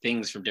these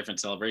things from different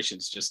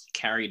celebrations just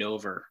carried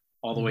over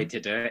all the way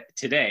to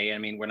today. I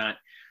mean,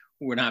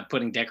 we're not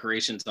putting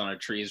decorations on our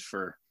trees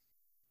for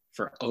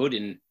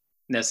Odin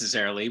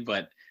necessarily,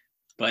 but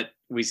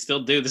we still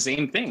do the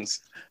same things.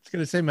 I was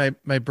going to say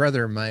my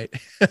brother might.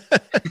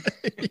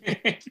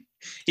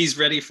 He's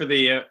ready for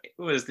the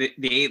what is the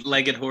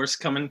 8-legged horse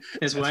coming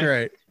his way. That's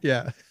right.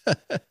 Yeah.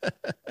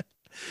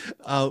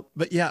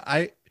 But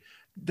yeah,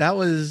 that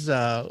was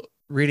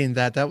reading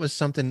that was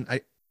something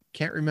I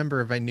can't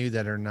remember if I knew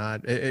that or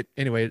not.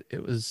 Anyway,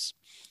 it was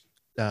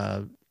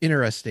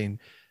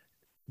interesting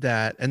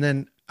that, and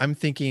then I'm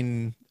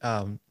thinking,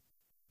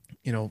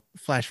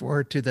 flash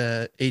forward to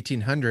the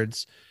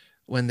 1800s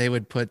when they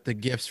would put the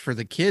gifts for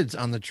the kids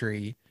on the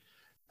tree,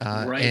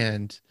 right.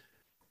 And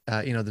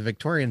the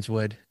Victorians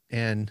would,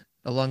 and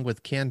along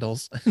with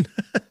candles,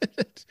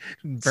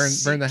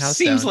 burn the house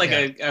seems down. Like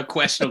a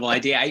questionable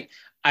idea.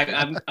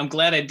 I'm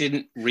glad I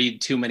didn't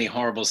read too many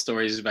horrible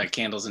stories about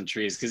candles and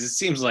trees, because it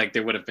seems like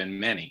there would have been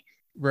many.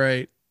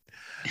 Right.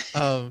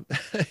 I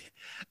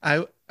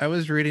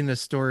was reading a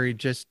story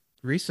just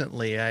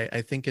recently.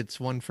 I think it's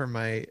one for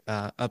my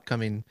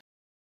upcoming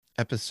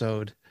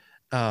episode,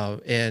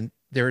 and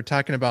they were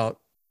talking about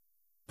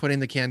putting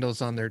the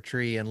candles on their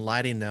tree and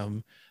lighting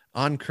them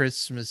on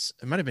Christmas.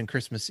 It might have been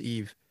Christmas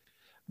Eve,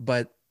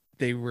 but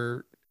they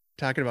were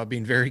talking about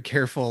being very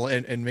careful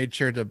and made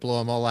sure to blow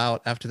them all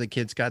out after the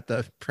kids got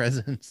the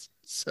presents.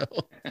 So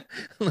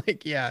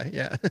like,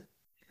 yeah.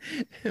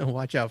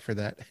 Watch out for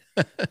that.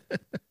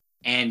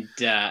 And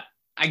I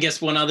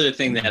guess one other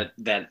thing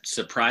that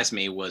surprised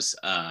me was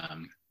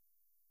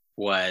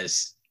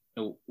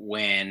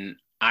when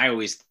I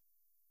always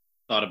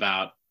thought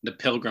about the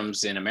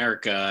Pilgrims in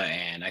America,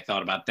 and I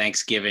thought about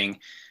Thanksgiving,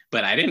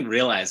 but I didn't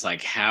realize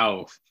like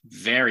how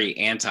very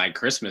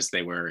anti-Christmas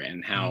they were,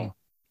 and how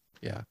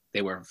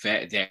they were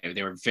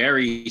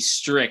very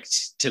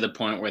strict, to the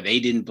point where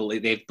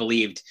they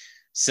believed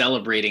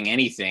celebrating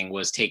anything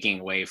was taking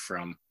away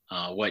from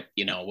what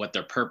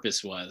their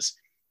purpose was.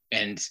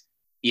 And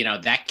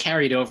that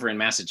carried over in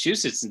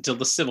Massachusetts until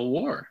the Civil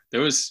War. There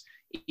was,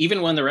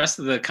 even when the rest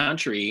of the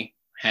country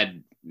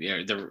had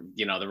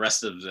the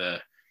rest of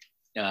the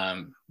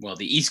the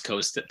East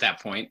Coast at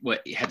that point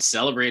had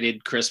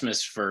celebrated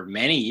Christmas for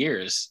many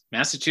years,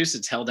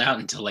 Massachusetts held out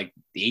until like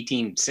the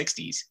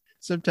 1860s.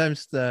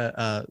 Sometimes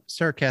the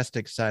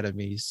sarcastic side of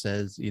me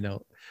says,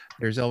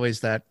 there's always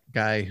that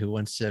guy who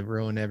wants to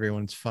ruin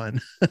everyone's fun.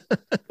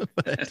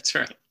 That's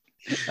right.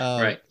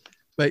 Right.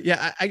 But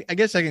yeah, I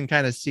guess I can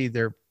kind of see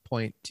their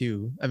point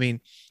too. I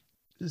mean,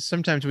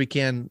 sometimes we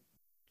can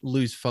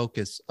lose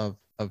focus of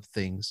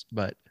things,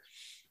 but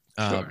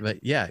Sure.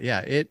 But yeah,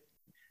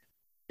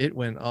 it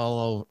went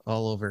all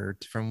over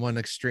from one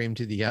extreme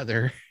to the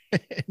other.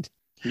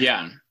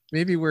 Yeah.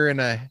 Maybe we're in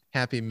a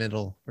happy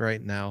middle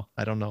right now.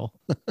 I don't know.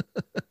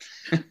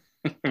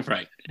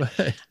 Right.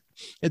 But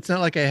it's not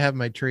like I have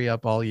my tree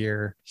up all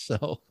year,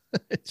 so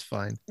it's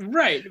fine.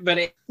 Right.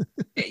 But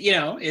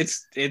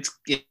it's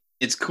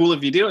cool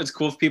if you do. It's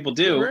cool if people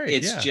do. Right,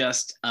 it's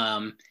just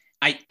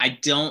I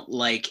don't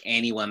like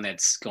anyone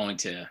that's going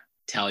to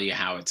tell you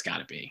how it's got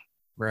to be.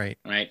 Right.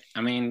 Right.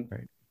 I mean,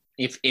 right.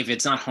 If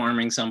it's not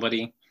harming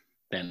somebody,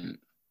 then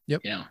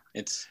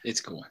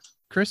it's cool.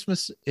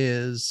 Christmas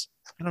is,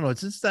 I don't know,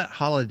 it's just that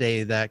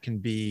holiday that can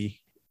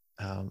be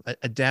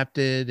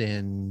adapted,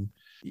 and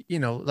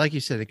like you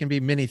said, it can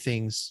be many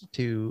things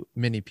to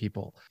many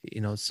people.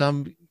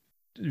 Some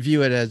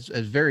view it as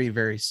very,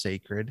 very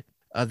sacred.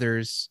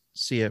 Others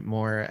see it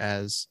more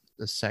as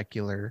a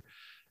secular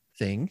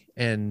thing,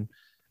 and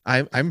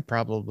I'm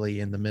probably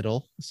in the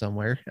middle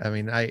somewhere. I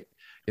mean, I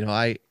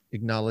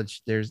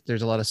acknowledge there's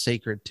a lot of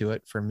sacred to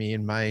it for me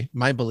and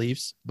my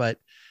beliefs, but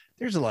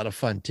there's a lot of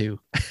fun too.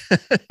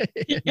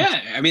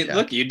 Yeah, I mean,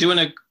 look, you're doing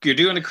a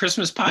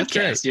Christmas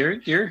podcast.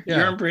 Right. You're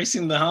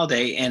embracing the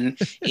holiday, and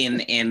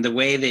in the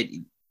way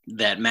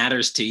that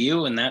matters to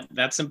you, and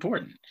that's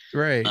important.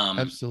 Right.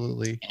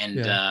 Absolutely.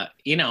 And I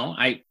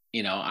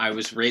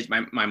was raised.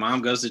 My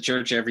mom goes to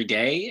church every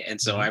day,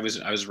 and so I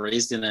was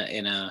raised in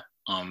a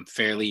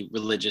fairly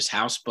religious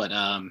house. But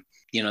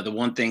the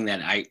one thing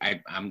that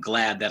I'm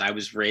glad that I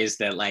was raised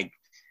that, like,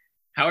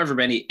 however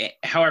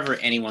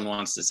anyone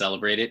wants to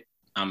celebrate it,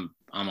 I'm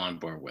on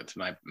board with.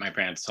 My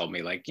parents told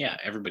me, like, yeah,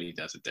 everybody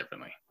does it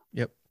differently.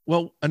 Yep.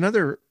 Well,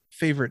 another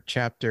favorite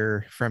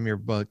chapter from your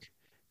book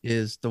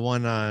is the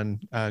one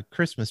on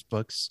Christmas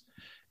books,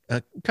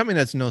 coming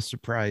as no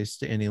surprise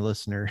to any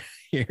listener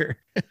here.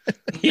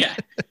 Yeah.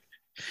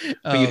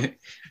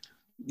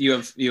 You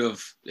have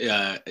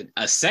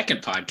a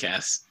second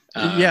podcast.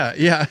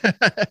 Yeah.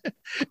 Right.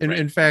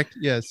 In fact,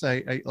 yes,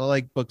 I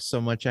like books so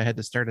much I had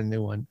to start a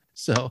new one.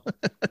 So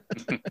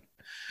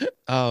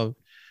I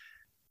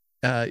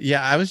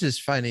was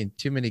just finding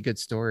too many good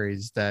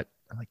stories that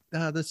I'm like,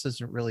 this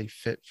doesn't really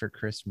fit for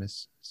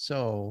Christmas,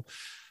 so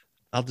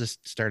I'll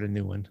just start a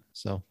new one.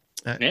 So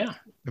it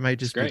might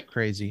just be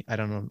crazy. I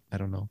don't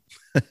know.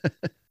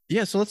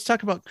 Yeah, so let's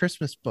talk about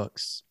Christmas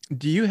books.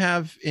 Do you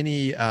have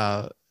any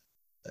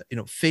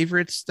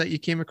favorites that you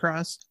came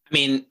across? I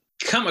mean,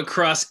 come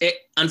across it.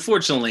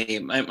 Unfortunately,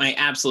 my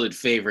absolute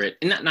favorite,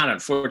 and not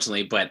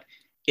unfortunately, but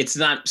it's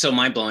not so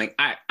mind blowing.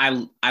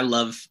 I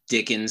love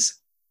Dickens,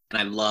 and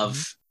I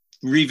love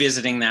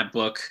revisiting that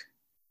book.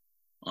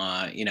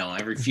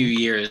 Every few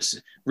years,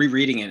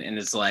 rereading it, and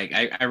it's like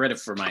I read it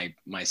for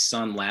my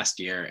son last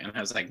year, and I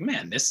was like,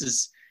 man,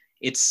 it's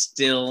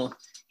still,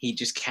 he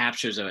just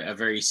captures a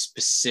very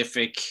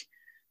specific.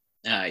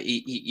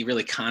 He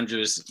really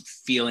conjures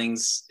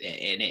feelings,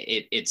 and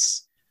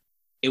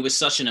it was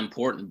such an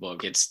important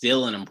book. It's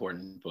still an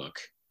important book.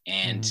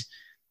 And,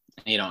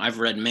 I've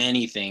read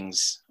many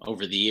things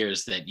over the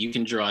years that you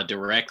can draw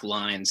direct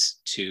lines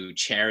to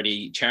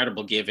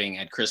charitable giving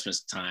at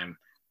Christmas time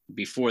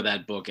before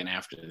that book and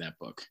after that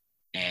book.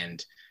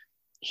 And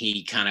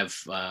he kind of,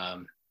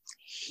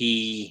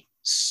 he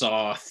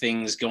saw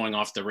things going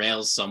off the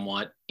rails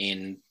somewhat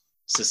in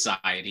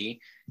society.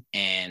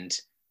 And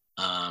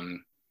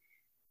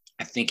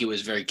I think it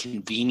was very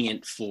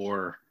convenient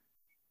for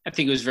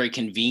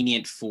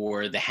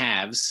the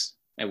haves,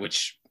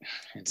 which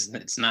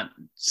it's not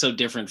so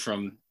different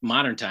from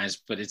modern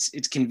times, but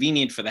it's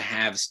convenient for the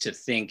haves to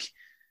think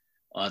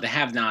the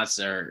have-nots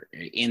are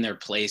in their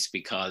place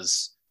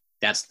because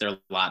that's their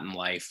lot in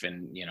life,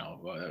 and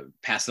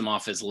pass them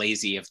off as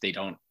lazy if they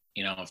don't,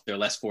 if they're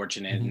less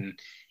fortunate.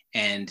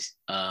 And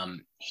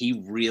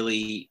he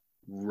really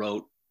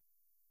wrote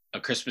A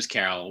Christmas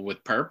Carol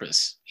with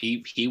purpose.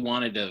 He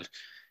wanted to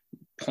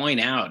point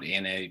out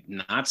in a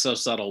not so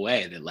subtle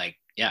way that, like,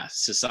 yeah,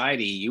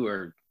 society, you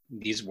are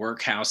these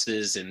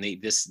workhouses, and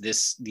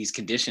these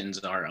conditions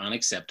are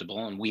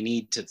unacceptable, and we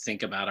need to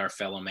think about our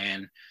fellow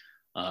man,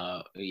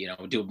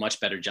 do a much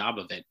better job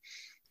of it.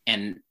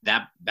 And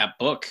that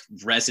book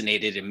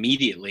resonated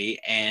immediately,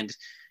 and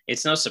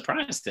it's no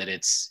surprise that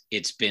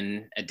it's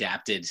been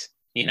adapted,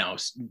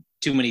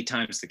 too many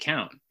times to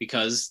count,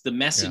 because the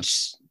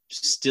message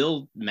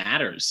still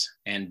matters.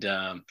 And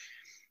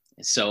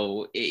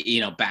so,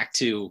 back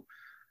to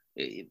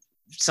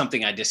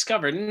something I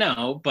discovered,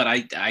 no, but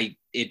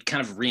it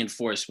kind of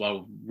reinforced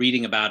while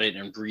reading about it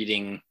and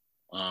reading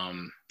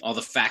all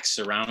the facts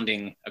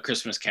surrounding A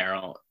Christmas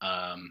Carol.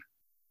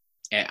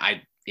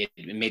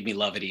 It made me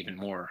love it even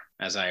more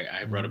as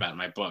I wrote about in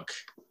my book.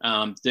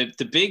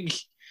 The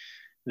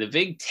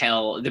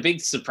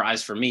big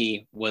surprise for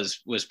me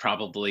was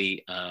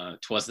probably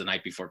 'Twas the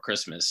Night Before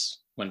Christmas,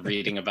 when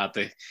reading about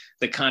the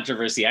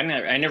controversy. I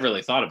never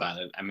really thought about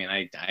it. I mean,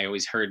 I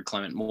always heard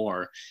Clement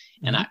Moore,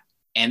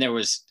 and there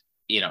was,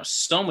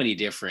 so many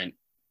different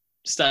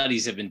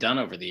studies have been done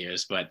over the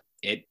years, but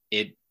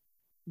it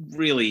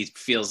really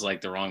feels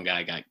like the wrong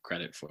guy got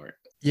credit for it.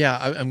 Yeah,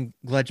 I'm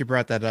glad you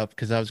brought that up,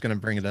 because I was going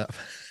to bring it up.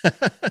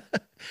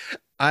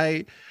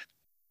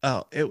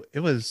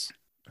 It was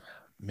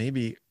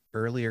maybe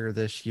earlier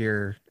this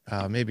year,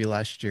 maybe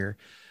last year,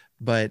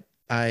 but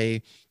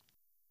I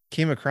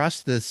came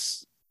across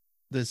this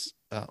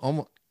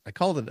almost, I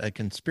called it a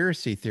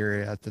conspiracy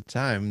theory at the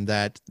time,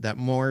 that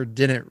Moore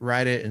didn't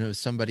write it and it was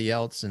somebody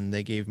else and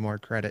they gave Moore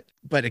credit,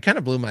 but it kind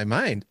of blew my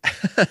mind.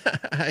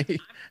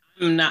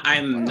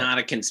 I'm not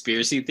a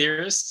conspiracy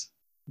theorist,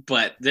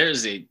 but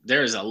there's a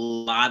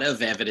lot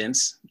of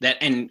evidence that,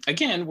 and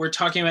again, we're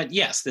talking about,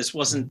 yes, this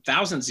wasn't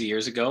thousands of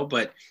years ago,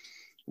 but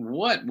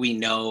what we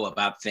know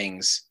about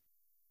things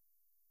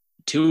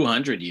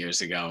 200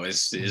 years ago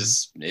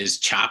is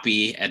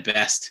choppy at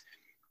best.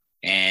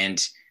 And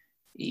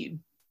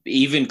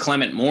even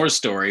Clement Moore's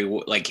story,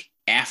 like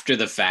after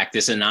the fact,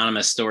 this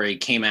anonymous story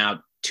came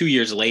out 2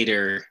 years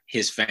later,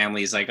 his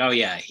family is like, oh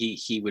yeah,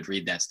 he would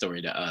read that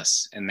story to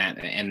us, and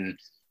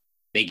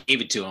they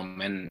gave it to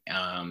him. And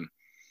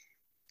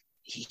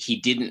he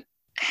didn't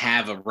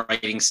have a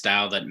writing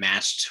style that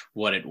matched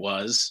what it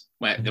was,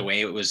 the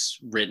way it was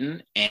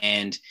written.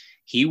 And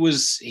he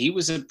was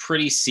a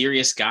pretty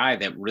serious guy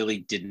that really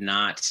didn't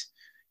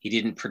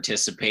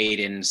participate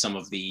in some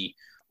of the,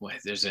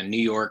 there's a New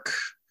York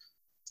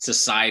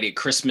society,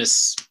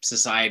 Christmas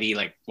society,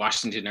 like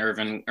Washington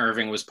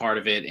Irving was part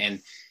of it,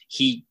 and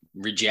he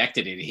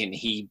rejected it. And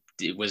he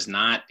was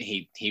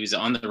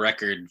on the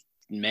record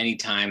many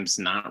times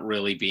not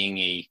really being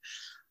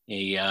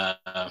a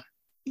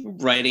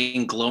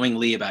writing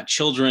glowingly about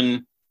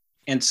children.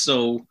 And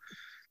so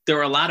there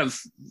are a lot of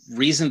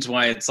reasons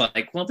why it's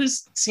like, well,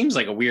 this seems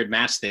like a weird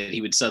match that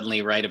he would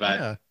suddenly write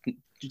about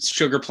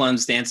sugar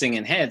plums dancing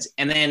in heads.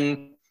 And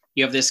then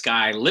you have this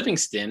guy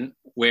Livingston,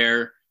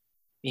 where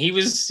he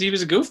was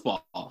a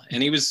goofball,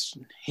 and he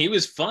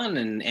was fun,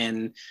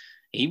 and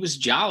he was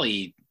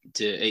jolly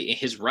to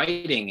his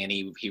writing, and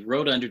he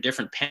wrote under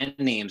different pen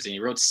names, and he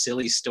wrote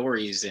silly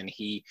stories, and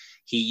he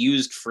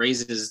used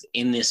phrases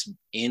in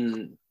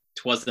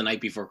 'Twas the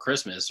Night Before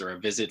Christmas, or A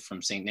Visit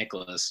from St.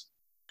 Nicholas,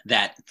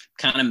 that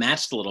kind of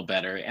matched a little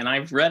better. And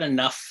I've read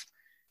enough.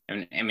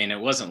 I mean, it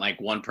wasn't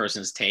like one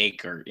person's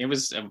take, or it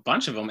was a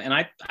bunch of them. And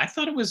I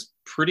thought it was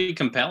pretty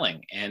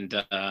compelling. And,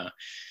 there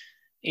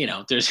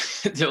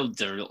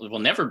will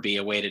never be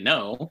a way to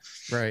know.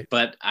 Right.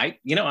 But I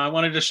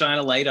wanted to shine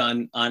a light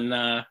on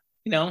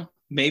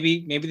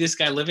maybe this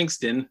guy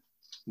Livingston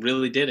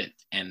really did it.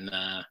 And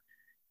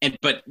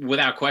but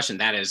without question,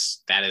 that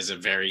is a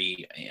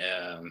very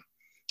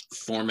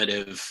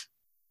formative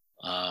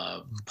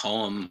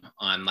poem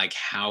on like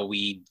how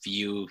we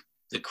view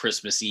the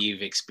Christmas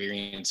Eve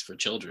experience for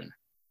children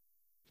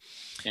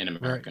in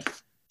America.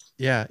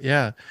 Right.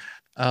 Yeah.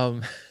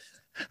 Um,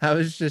 I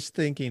was just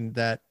thinking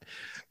that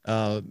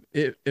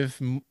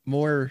if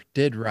Moore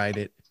did write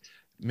it,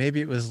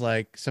 maybe it was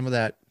like some of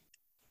that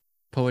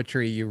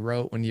poetry you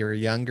wrote when you were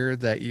younger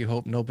that you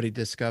hope nobody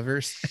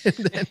discovers. And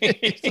then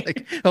it's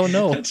like, oh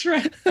no, That's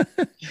right.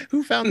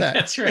 Who found that?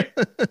 That's right.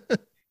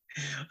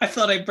 I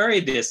thought I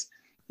buried this.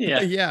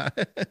 Yeah. Yeah.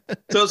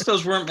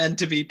 Those weren't meant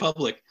to be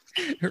public.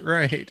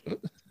 Right.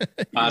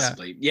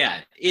 Possibly. Yeah.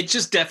 It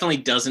just definitely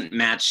doesn't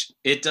match.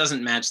 It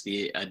doesn't match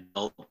the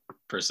adult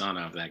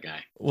persona of that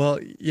guy. Well,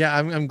 yeah,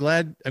 I'm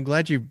glad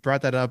you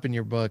brought that up in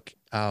your book.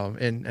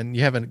 And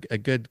you have a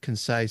good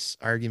concise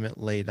argument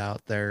laid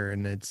out there,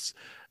 and it's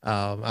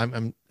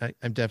I'm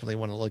definitely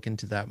want to look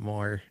into that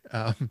more.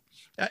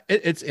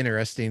 It's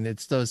interesting.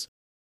 It's those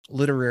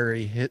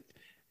literary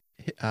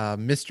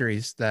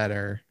mysteries that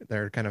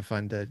are kind of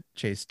fun to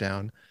chase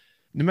down.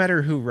 No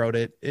matter who wrote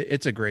it,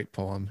 it's a great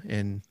poem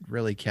and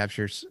really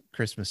captures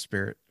Christmas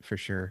spirit for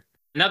sure.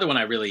 Another one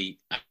I really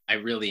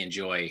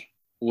enjoy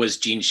was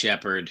Gene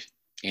Shepherd,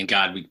 "In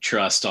God We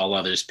Trust, All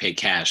Others Pay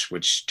Cash,"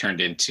 which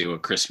turned into A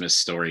Christmas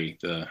Story,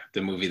 the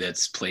movie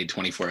that's played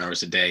 24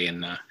 hours a day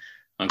and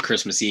on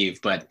Christmas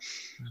Eve. But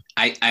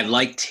I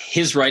liked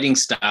his writing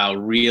style.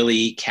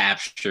 Really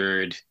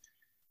captured.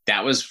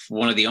 That was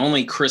one of the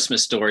only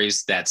Christmas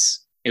stories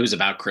it was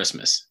about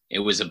Christmas. It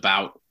was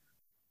about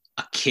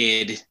a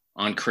kid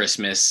on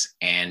Christmas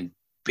and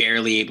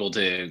barely able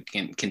to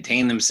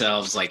contain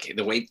themselves, like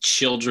the way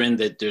children,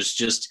 that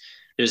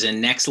there's a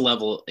next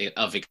level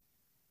of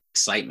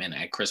excitement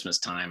at Christmas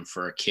time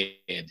for a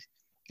kid.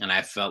 And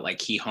I felt like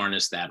he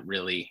harnessed that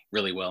really,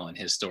 really well in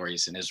his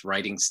stories, and his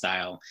writing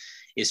style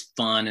is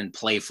fun and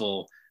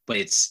playful, but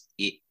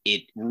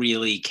it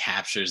really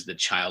captures the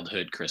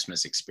childhood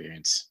Christmas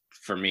experience,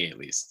 for me at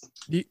least.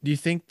 Do you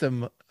think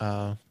the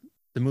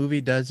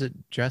movie does it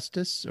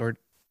justice, or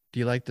do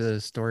you like the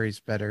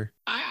stories better?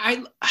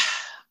 I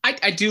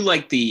do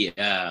like the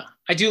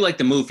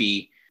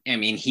movie. I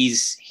mean,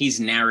 he's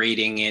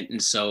narrating it,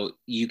 and so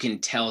you can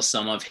tell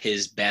some of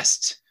his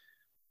best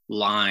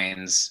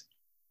lines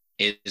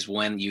is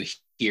when you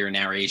hear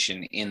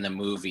narration in the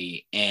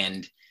movie.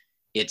 And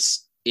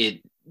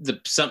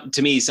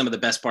to me, some of the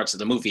best parts of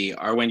the movie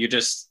are when you're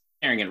just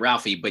staring at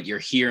Ralphie, but you're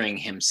hearing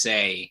him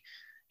say,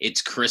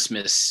 "It's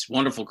Christmas,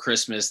 wonderful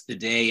Christmas, the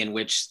day in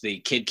which the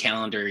kid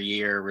calendar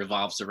year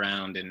revolves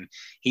around." And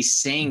he's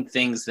saying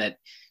things that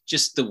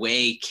just the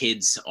way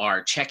kids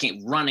are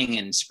running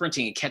and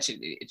sprinting and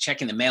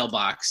checking the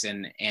mailbox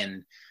and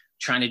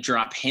trying to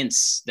drop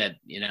hints that,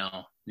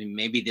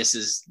 maybe this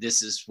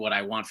is what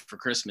I want for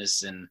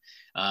Christmas, and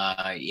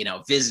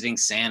visiting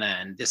Santa,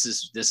 and this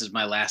is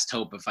my last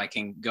hope if I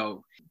can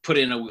go put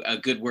in a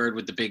good word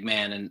with the big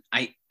man. And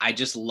I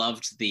just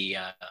loved the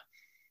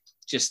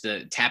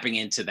tapping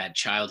into that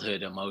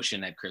childhood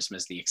emotion at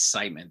Christmas, the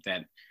excitement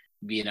that,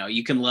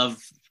 you can love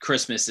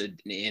Christmas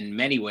in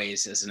many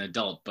ways as an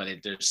adult, but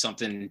there's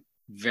something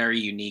very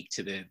unique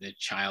to the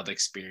child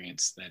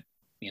experience that,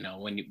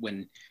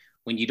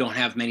 when you don't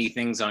have many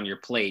things on your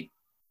plate,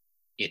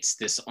 it's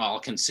this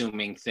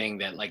all-consuming thing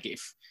that, like,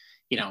 if,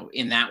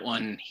 in that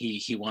one,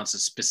 he wants a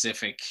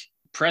specific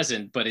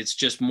present, but it's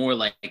just more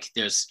like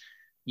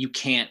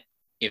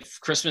if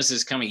Christmas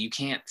is coming, you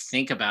can't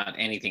think about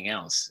anything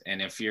else. And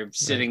if you're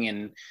sitting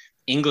in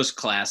English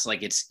class,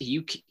 like, it's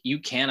you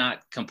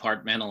cannot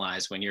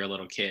compartmentalize when you're a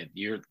little kid.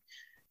 You're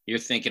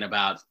thinking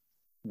about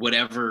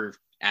whatever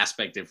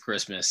aspect of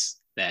Christmas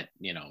that,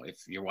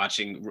 if you're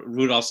watching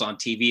Rudolph's on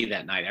TV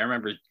that night. I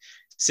remember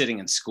sitting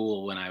in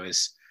school when I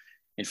was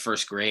in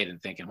first grade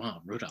and thinking,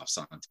 well, Rudolph's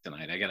on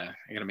tonight. I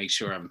gotta make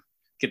sure I'm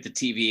get the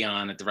TV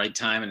on at the right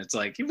time. And it's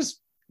like, it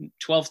was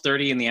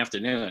 12:30 in the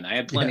afternoon. I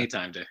had plenty of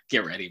time to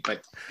get ready,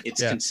 but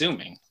it's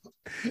consuming.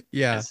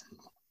 Yeah.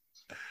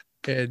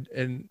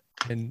 And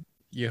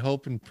you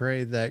hope and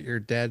pray that your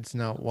dad's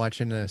not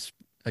watching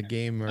a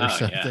game or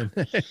something.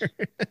 Yeah.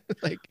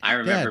 Like, I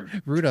remember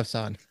Dad, Rudolph's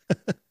on.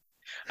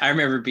 I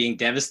remember being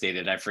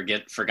devastated. I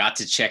forgot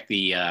to check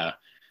the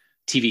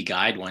TV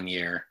guide one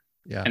year.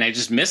 Yeah. And I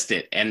just missed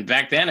it. And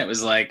back then it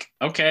was like,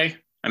 okay,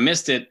 I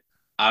missed it.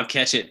 I'll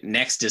catch it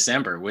next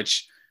December,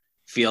 which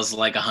feels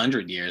like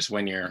 100 years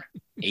when you're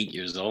 8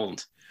 years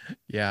old.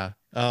 Yeah.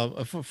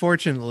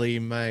 Fortunately,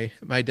 my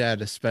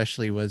dad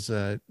especially was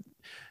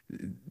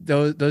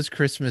those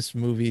Christmas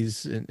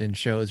movies and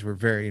shows were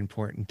very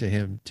important to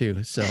him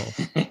too. So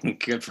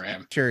good for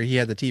him. Sure, he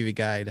had the TV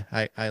guide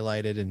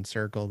highlighted and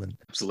circled, and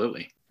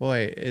absolutely.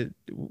 Boy,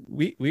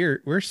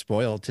 we're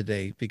spoiled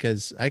today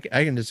because I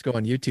can just go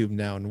on YouTube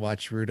now and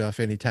watch Rudolph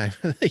any time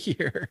of the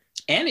year.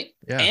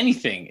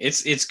 Anything.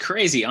 It's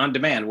crazy on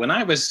demand. When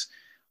I was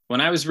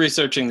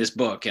researching this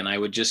book, and I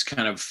would just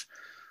kind of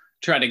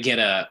try to get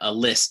a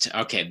list.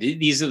 Okay,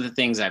 these are the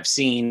things I've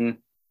seen.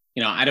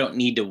 I don't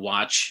need to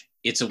watch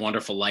It's a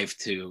Wonderful Life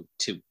to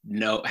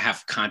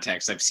have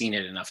context. I've seen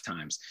it enough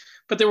times.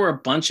 But there were a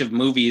bunch of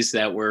movies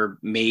that were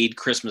made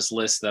Christmas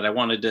lists that I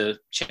wanted to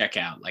check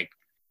out. Like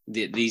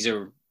these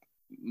are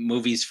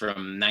movies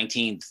from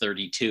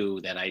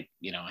 1932 that I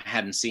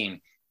hadn't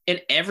seen,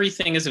 and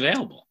everything is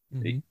available.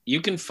 Mm-hmm.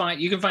 You can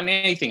find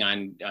anything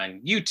on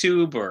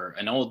YouTube or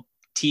an old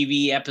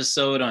TV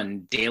episode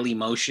on Daily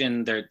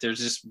Motion. There's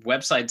just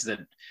websites that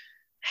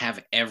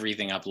have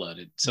everything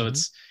uploaded. So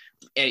it's,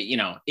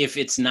 if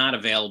it's not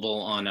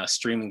available on a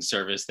streaming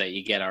service that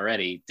you get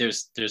already,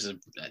 there's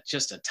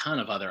just a ton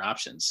of other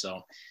options.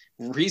 So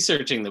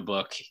researching the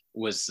book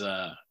was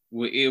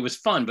it was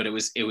fun, but it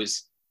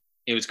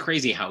was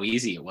crazy how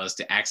easy it was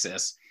to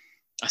access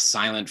a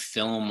silent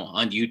film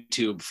on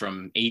YouTube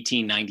from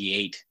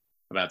 1898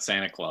 about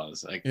Santa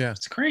Claus. Like,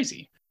 it's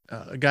crazy.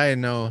 A guy I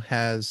know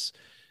has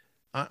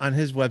on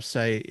his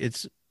website,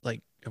 it's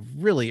like a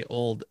really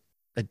old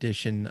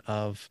edition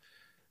of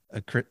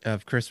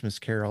Christmas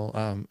Carol,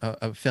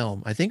 a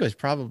film. I think it was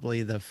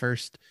probably the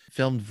first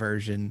filmed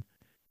version,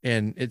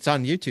 and it's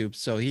on YouTube.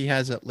 So he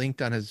has it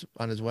linked on his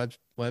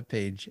web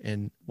page,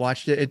 and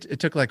watched it. It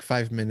took like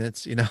 5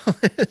 minutes,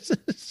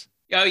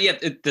 Oh yeah,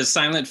 the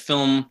silent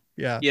film.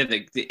 Yeah.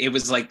 It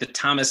was like the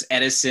Thomas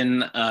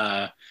Edison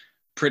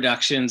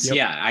productions. Yep.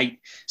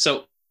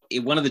 Yeah,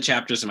 one of the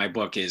chapters in my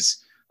book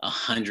is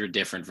 100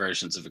 different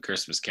versions of A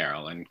Christmas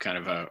Carol, and kind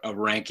of a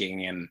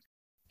ranking,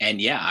 and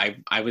yeah,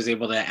 I was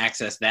able to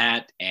access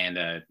that, and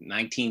a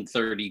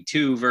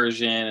 1932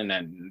 version, and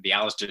then the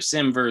Alastair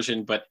Sim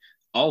version, but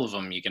all of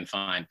them you can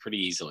find pretty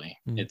easily.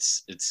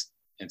 It's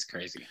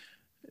crazy.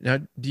 Now,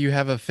 do you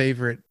have a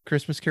favorite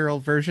Christmas Carol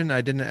version?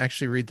 I didn't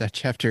actually read that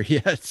chapter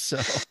yet, so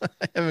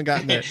I haven't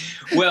gotten there.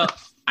 Well,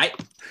 I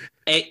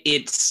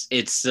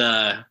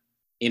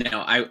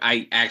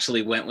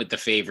actually went with the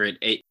favorite.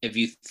 If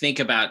you think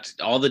about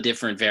all the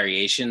different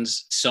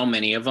variations, so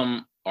many of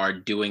them are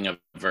doing a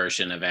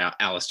version of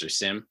Alastair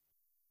Sim.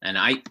 And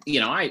I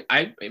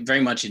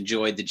very much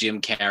enjoyed the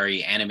Jim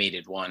Carrey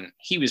animated one.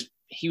 He was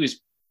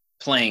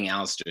playing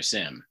Alastair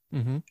Sim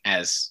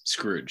as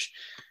Scrooge.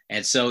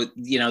 And so,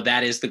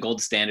 that is the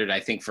gold standard, I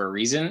think, for a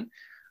reason.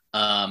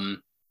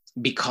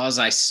 Because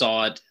I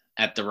saw it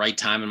at the right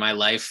time in my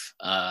life.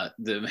 I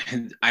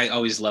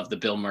always loved the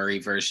Bill Murray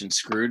version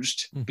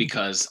Scrooged,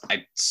 because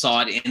I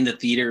saw it in the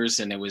theaters,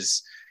 and it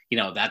was,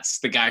 that's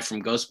the guy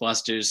from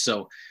Ghostbusters.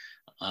 So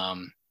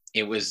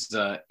it was,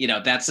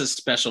 that's a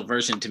special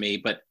version to me.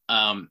 But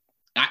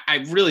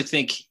I really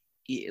think,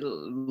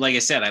 like I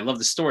said, I love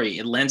the story.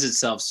 It lends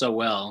itself so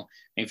well.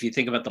 And if you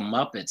think about the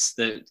Muppets,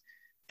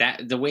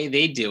 the way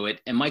they do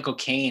it, and Michael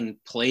Caine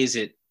plays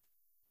it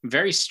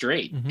very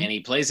straight, and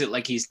he plays it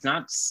like he's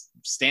not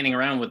standing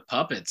around with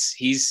puppets.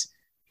 He's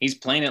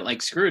playing it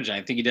like Scrooge.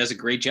 I think he does a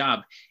great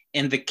job.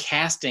 And the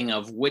casting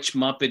of which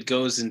Muppet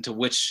goes into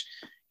which,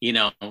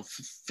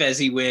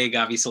 Fezziwig,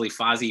 obviously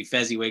Fozzie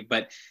Fezziwig,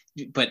 but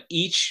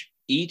each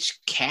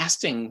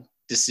casting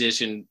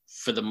decision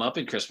for the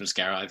Muppet Christmas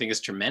Carol, I think,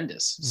 is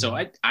tremendous. So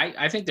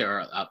I think there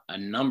are a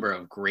number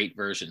of great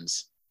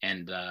versions,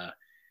 and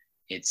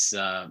it's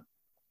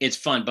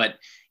fun. But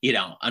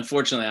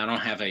unfortunately, I don't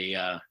have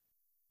an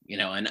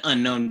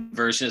unknown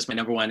version as my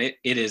number one. It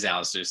is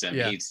Alastair Sim.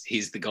 Yeah.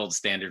 He's the gold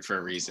standard for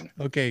a reason.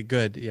 Okay,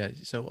 good. Yeah.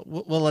 So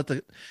we'll let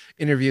the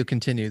interview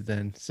continue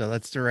then. So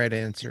that's the right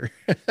answer.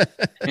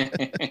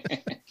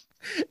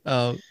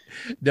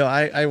 No,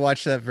 I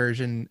watched that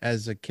version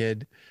as a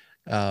kid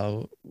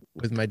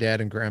with my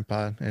dad and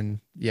grandpa, and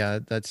yeah,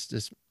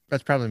 that's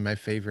probably my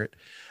favorite.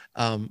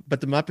 But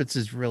the Muppets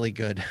is really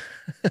good.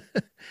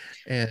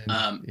 And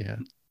yeah,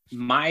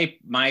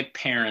 my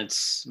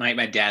parents,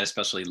 my dad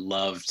especially,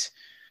 loved.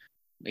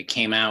 It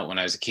came out when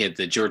I was a kid,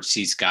 the George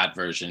C. Scott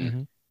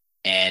version.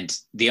 And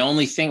the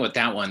only thing with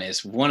that one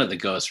is one of the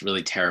ghosts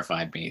really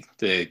terrified me.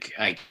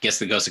 I guess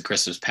the Ghost of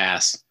Christmas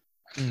Past.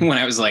 When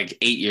I was like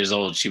 8 years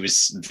old, she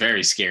was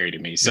very scary to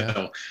me.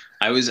 So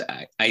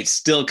yeah. I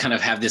still kind of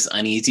have this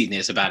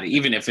uneasiness about it,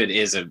 even if it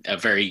is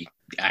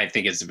I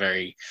think it's a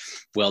very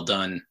well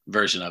done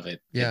version of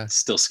it. Yeah. It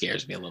still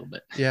scares me a little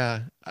bit.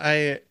 Yeah.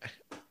 I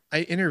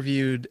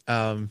interviewed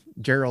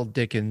Gerald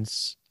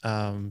Dickens,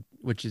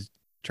 which is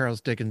Charles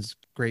Dickens'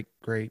 great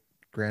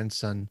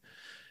grandson,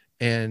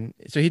 and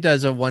so he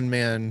does a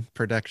one-man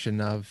production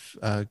of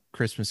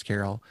Christmas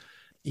Carol.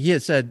 He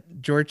had said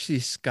George C.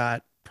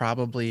 Scott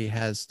probably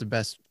has the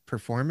best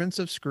performance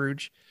of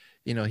Scrooge.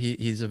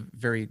 He's a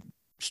very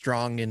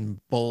strong and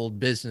bold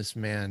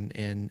businessman,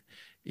 and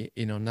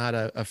not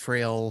a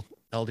frail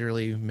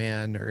elderly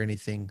man or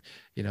anything.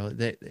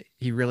 That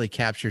he really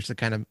captures the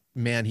kind of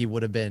man he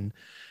would have been.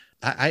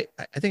 I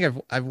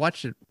think I've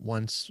watched it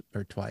once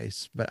or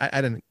twice, but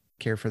I didn't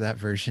care for that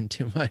version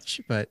too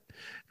much. But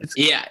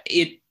I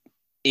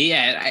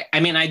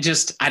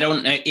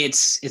don't know.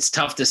 It's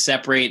tough to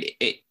separate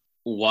it,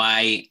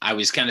 why I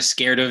was kind of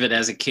scared of it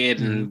as a kid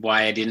and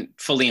why I didn't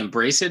fully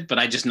embrace it. But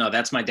I just know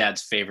that's my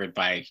dad's favorite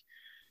by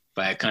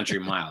a country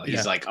mile.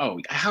 He's like, oh,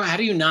 how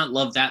do you not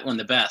love that one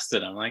the best?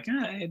 And I'm like,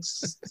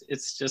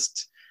 it's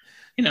just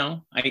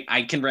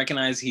I can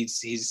recognize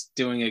he's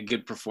doing a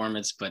good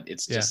performance, but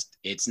it's Yeah. just,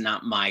 it's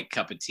not my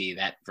cup of tea,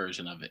 that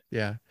version of it.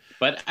 Yeah.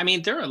 But I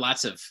mean, there are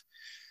lots of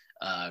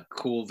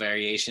cool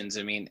variations.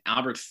 I mean,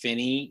 Albert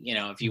Finney,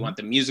 if you want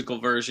the musical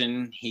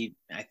version,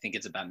 I think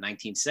it's about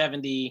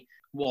 1970.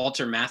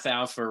 Walter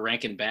Matthau for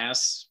Rankin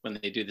Bass when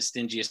they do The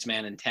Stingiest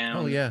Man in Town.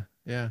 Oh yeah.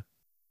 Yeah.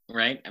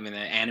 Right. I mean, the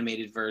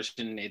animated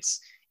version, it's,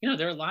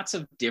 there are lots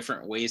of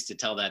different ways to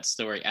tell that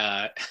story.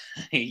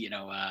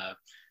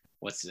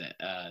 What's it?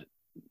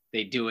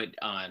 They do it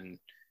on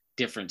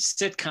different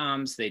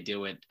sitcoms. They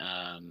do it.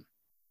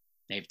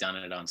 They've done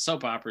it on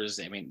soap operas.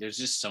 I mean, there's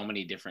just so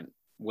many different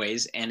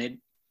ways, and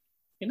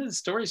the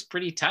story's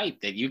pretty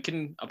tight that you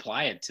can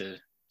apply it to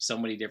so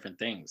many different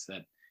things.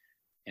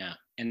 Yeah.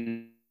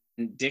 And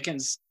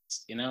Dickens,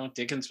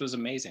 Dickens was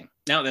amazing.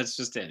 No, that's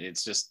just it.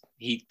 It's just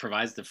he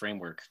provides the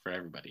framework for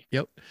everybody.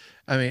 Yep.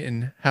 I mean,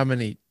 and how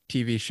many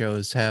TV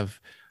shows have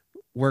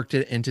worked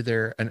it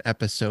into an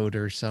episode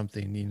or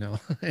something,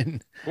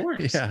 and of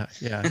course.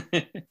 Yeah.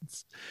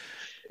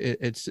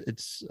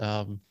 it's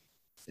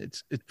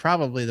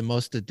probably the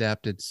most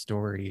adapted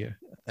story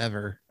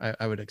ever,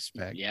 I would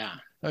expect. Yeah,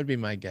 that would be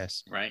my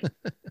guess. Right.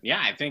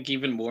 Yeah, I think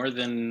even more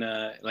than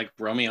like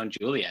Romeo and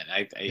Juliet.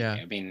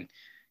 I mean,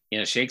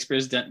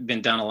 Shakespeare's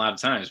been done a lot of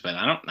times, but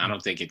I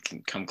don't think it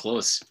can come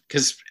close,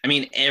 because I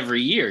mean,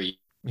 every year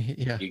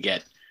you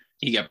get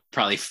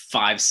probably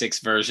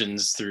 5-6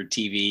 versions through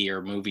TV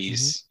or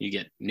movies. You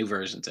get new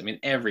versions. I mean,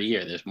 every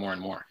year there's more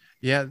and more.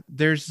 Yeah,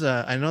 there's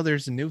I know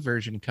there's a new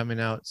version coming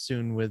out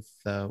soon with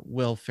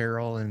Will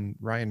Ferrell and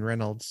Ryan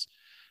Reynolds,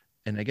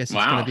 and I guess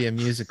it's going to be a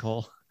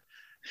musical.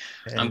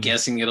 And I'm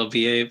guessing it'll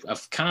be a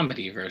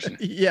comedy version.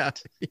 Yeah.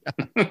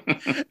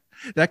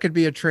 That could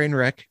be a train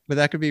wreck, but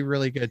that could be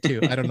really good too.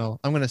 I don't know.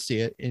 I'm going to see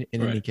it in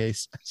any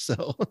case.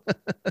 So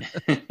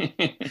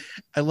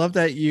I love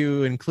that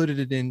you included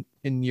it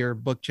in your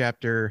book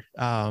chapter,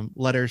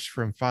 Letters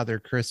from Father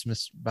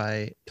Christmas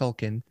by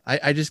Tolkien.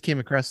 I just came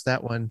across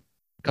that one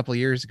a couple of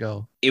years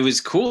ago. It was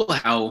cool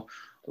how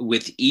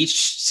with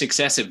each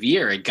successive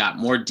year, it got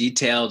more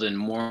detailed and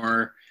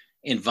more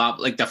involved.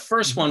 Like the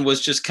first one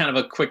was just kind of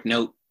a quick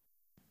note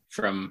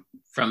from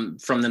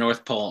the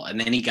North Pole, and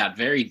then he got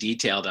very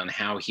detailed on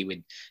how he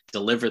would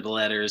deliver the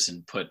letters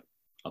and put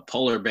a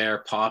polar bear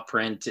paw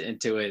print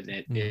into it.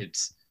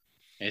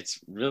 It's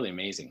really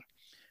amazing.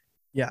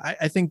 Yeah,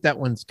 I think that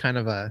one's kind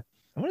of I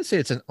want to say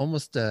it's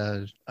almost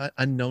a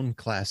unknown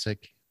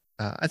classic.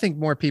 I think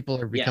more people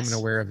are becoming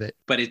aware of it.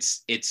 But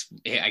it's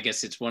I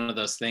guess it's one of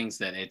those things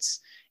that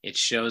it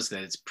shows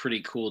that it's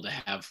pretty cool to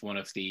have one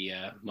of the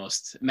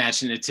most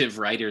imaginative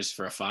writers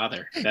for a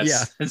father.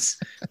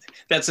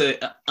 That's an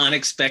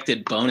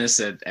unexpected bonus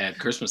at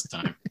Christmas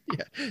time.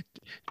 Yeah,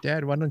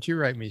 Dad, why don't you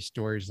write me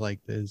stories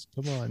like this?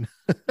 Come on.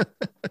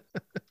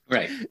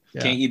 Right.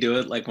 Yeah. Can't you do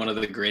it like one of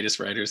the greatest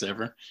writers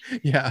ever?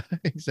 Yeah,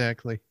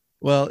 exactly.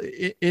 Well,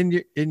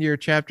 in your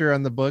chapter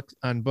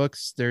on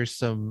books, there's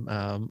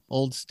some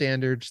old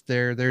standards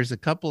there. There's a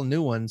couple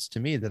new ones to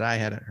me that I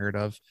hadn't heard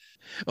of.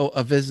 Oh,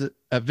 a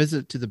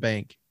visit to the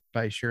bank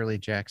by Shirley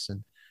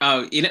Jackson.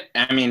 Oh,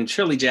 I mean,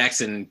 Shirley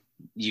Jackson,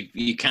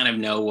 you kind of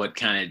know what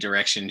kind of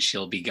direction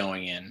she'll be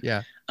going in.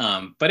 Yeah.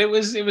 But it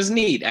was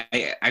neat.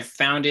 I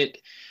found it.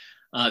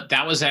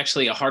 That was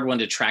actually a hard one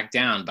to track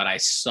down, but I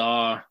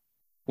saw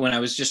when I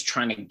was just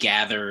trying to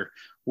gather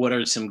what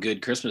are some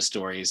good Christmas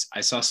stories,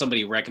 I saw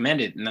somebody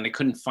recommend it, and then I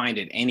couldn't find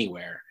it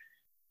anywhere.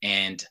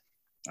 And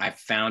I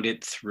found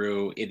it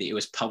through, it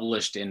was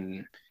published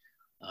in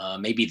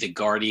maybe The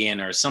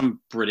Guardian or some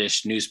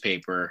British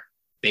newspaper.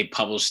 They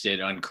published it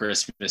on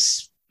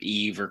Christmas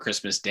Eve or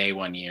Christmas Day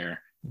one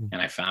year,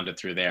 and I found it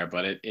through there.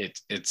 But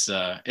it's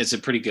a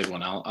pretty good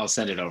one. I'll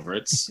send it over.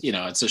 It's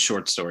it's a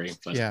short story,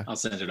 but yeah. I'll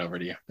send it over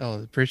to you.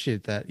 Oh,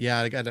 appreciate that. Yeah,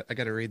 I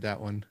gotta read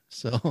that one.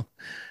 So,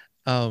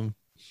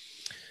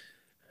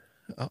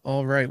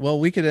 all right. Well,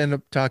 we could end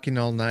up talking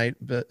all night,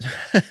 but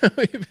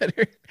we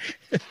better.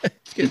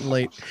 It's getting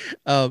late.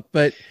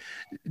 But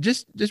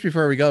just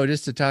before we go,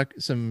 just to talk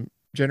some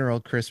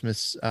general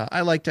Christmas, I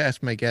like to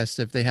ask my guests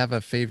if they have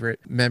a favorite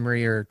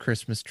memory or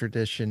Christmas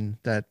tradition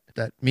that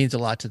means a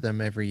lot to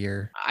them every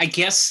year. I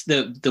guess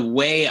the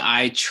way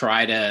I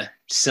try to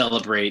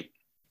celebrate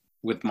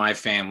with my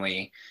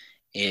family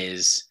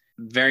is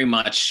very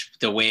much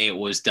the way it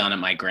was done at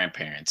my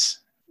grandparents'.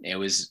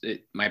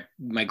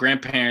 My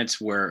grandparents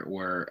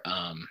were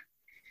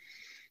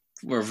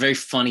very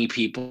funny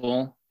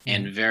people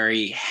and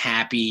very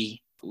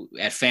happy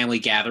at family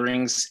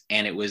gatherings,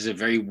 and it was a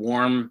very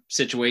warm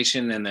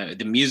situation, and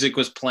the music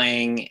was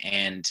playing,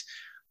 and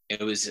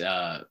it was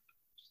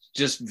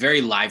just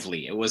very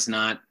lively. It was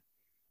not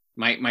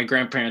my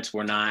grandparents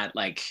were not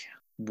like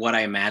what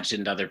I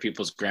imagined other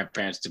people's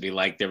grandparents to be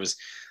like.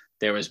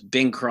 There was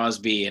Bing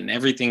Crosby, and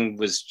everything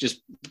was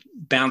just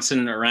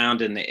bouncing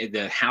around, and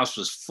the house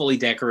was fully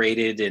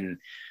decorated,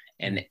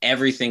 and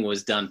everything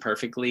was done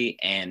perfectly.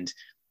 And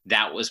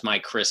that was my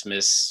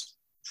Christmas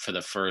for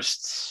the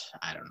first,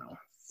 I don't know,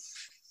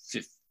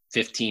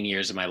 15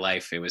 years of my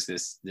life. It was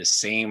this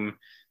same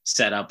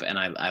setup, and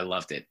I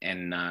loved it.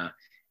 And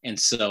And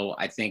so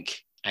I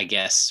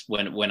guess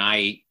when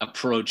I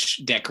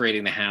approach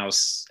decorating the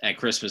house at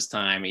Christmas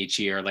time each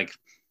year, like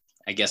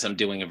I guess I'm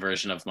doing a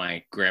version of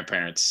my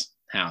grandparents'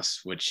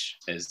 house, which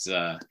is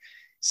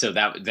so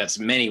that's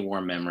many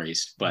warm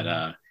memories.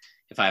 But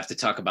if I have to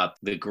talk about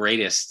the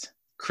greatest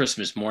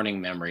Christmas morning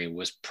memory,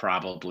 was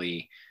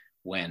probably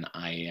when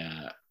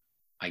I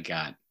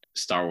got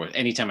Star Wars.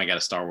 Anytime I got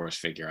a Star Wars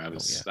figure, I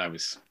was that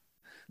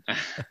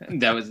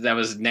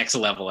was next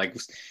level. Like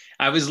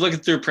I was looking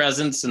through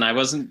presents and I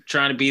wasn't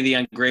trying to be the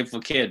ungrateful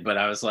kid, but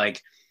I was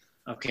like,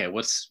 okay,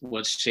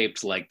 what's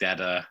shaped like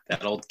that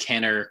old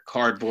Kenner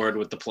cardboard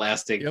with the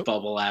plastic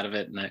bubble out of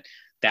it. And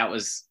that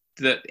was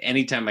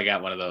anytime I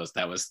got one of those,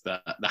 that was the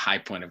high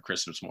point of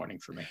Christmas morning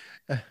for me.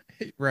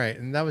 Right.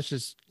 And that was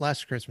just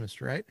last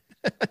Christmas, right?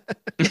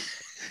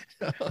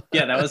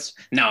 Yeah, that was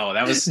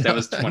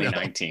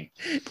 2019.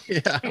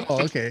 Yeah.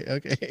 Oh,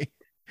 okay.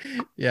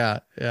 Yeah.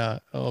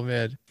 Oh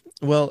man.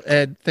 Well,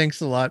 Ed,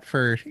 thanks a lot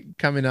for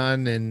coming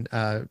on and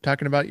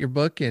talking about your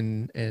book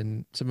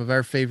and some of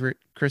our favorite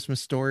Christmas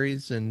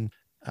stories and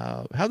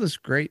how this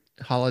great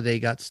holiday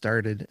got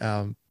started.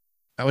 I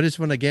would just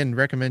want to again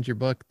recommend your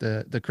book,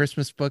 the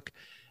Christmas book.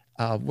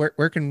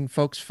 Where can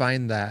folks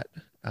find that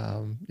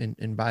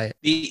and buy it?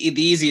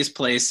 The easiest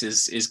place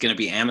is going to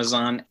be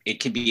Amazon. It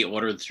can be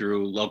ordered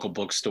through local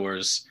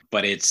bookstores,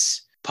 but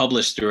it's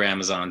published through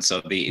Amazon.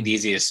 So the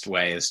easiest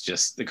way is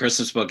just the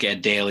Christmas book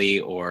Ed Daly,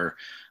 or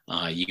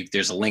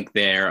there's a link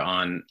there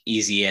on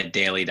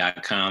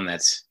easyeddaily.com.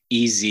 That's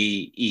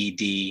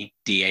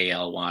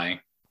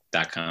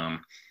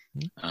easyeddaly.com.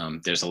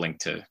 There's a link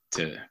to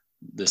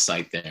the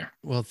site there.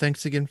 Well,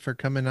 thanks again for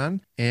coming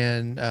on.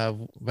 And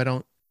if I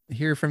don't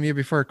hear from you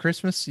before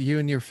Christmas, you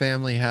and your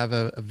family have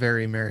a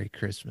very Merry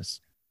Christmas.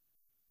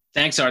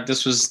 Thanks, Art.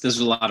 This was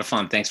a lot of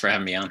fun. Thanks for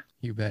having me on.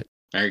 You bet.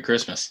 Merry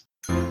Christmas.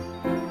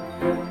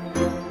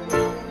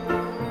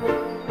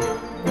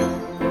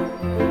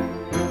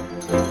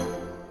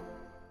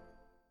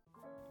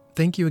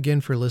 Thank you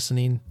again for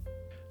listening.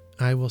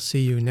 I will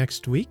see you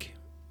next week,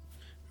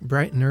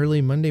 bright and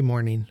early Monday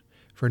morning,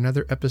 for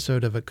another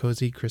episode of A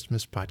Cozy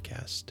Christmas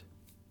Podcast.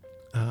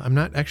 I'm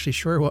not actually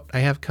sure what I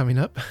have coming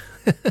up.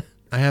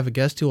 I have a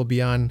guest who will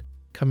be on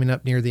coming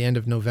up near the end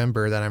of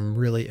November that I'm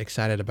really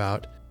excited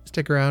about.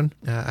 Stick around.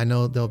 I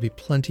know there'll be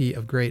plenty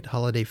of great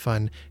holiday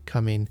fun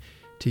coming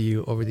to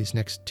you over these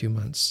next 2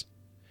 months.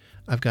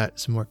 I've got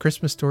some more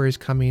Christmas stories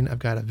coming. I've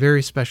got a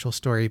very special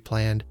story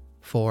planned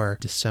for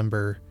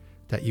December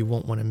that you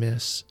won't want to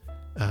miss.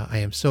 I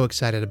am so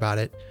excited about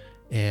it,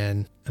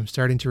 and I'm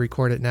starting to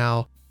record it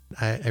now.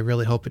 I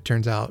really hope it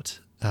turns out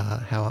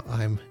how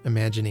I'm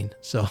imagining.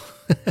 So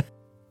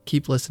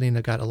keep listening.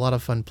 I've got a lot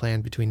of fun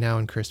planned between now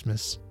and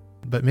Christmas,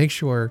 but make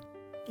sure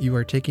you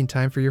are taking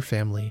time for your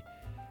family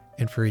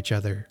and for each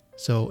other.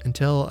 So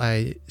until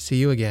I see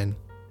you again,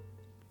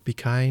 be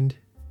kind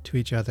to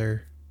each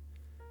other,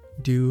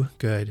 do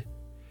good,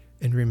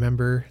 and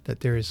remember that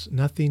there is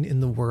nothing in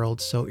the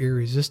world so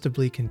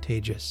irresistibly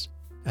contagious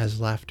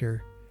as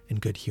laughter and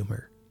good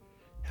humor.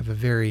 Have a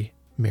very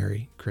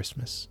Merry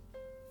Christmas.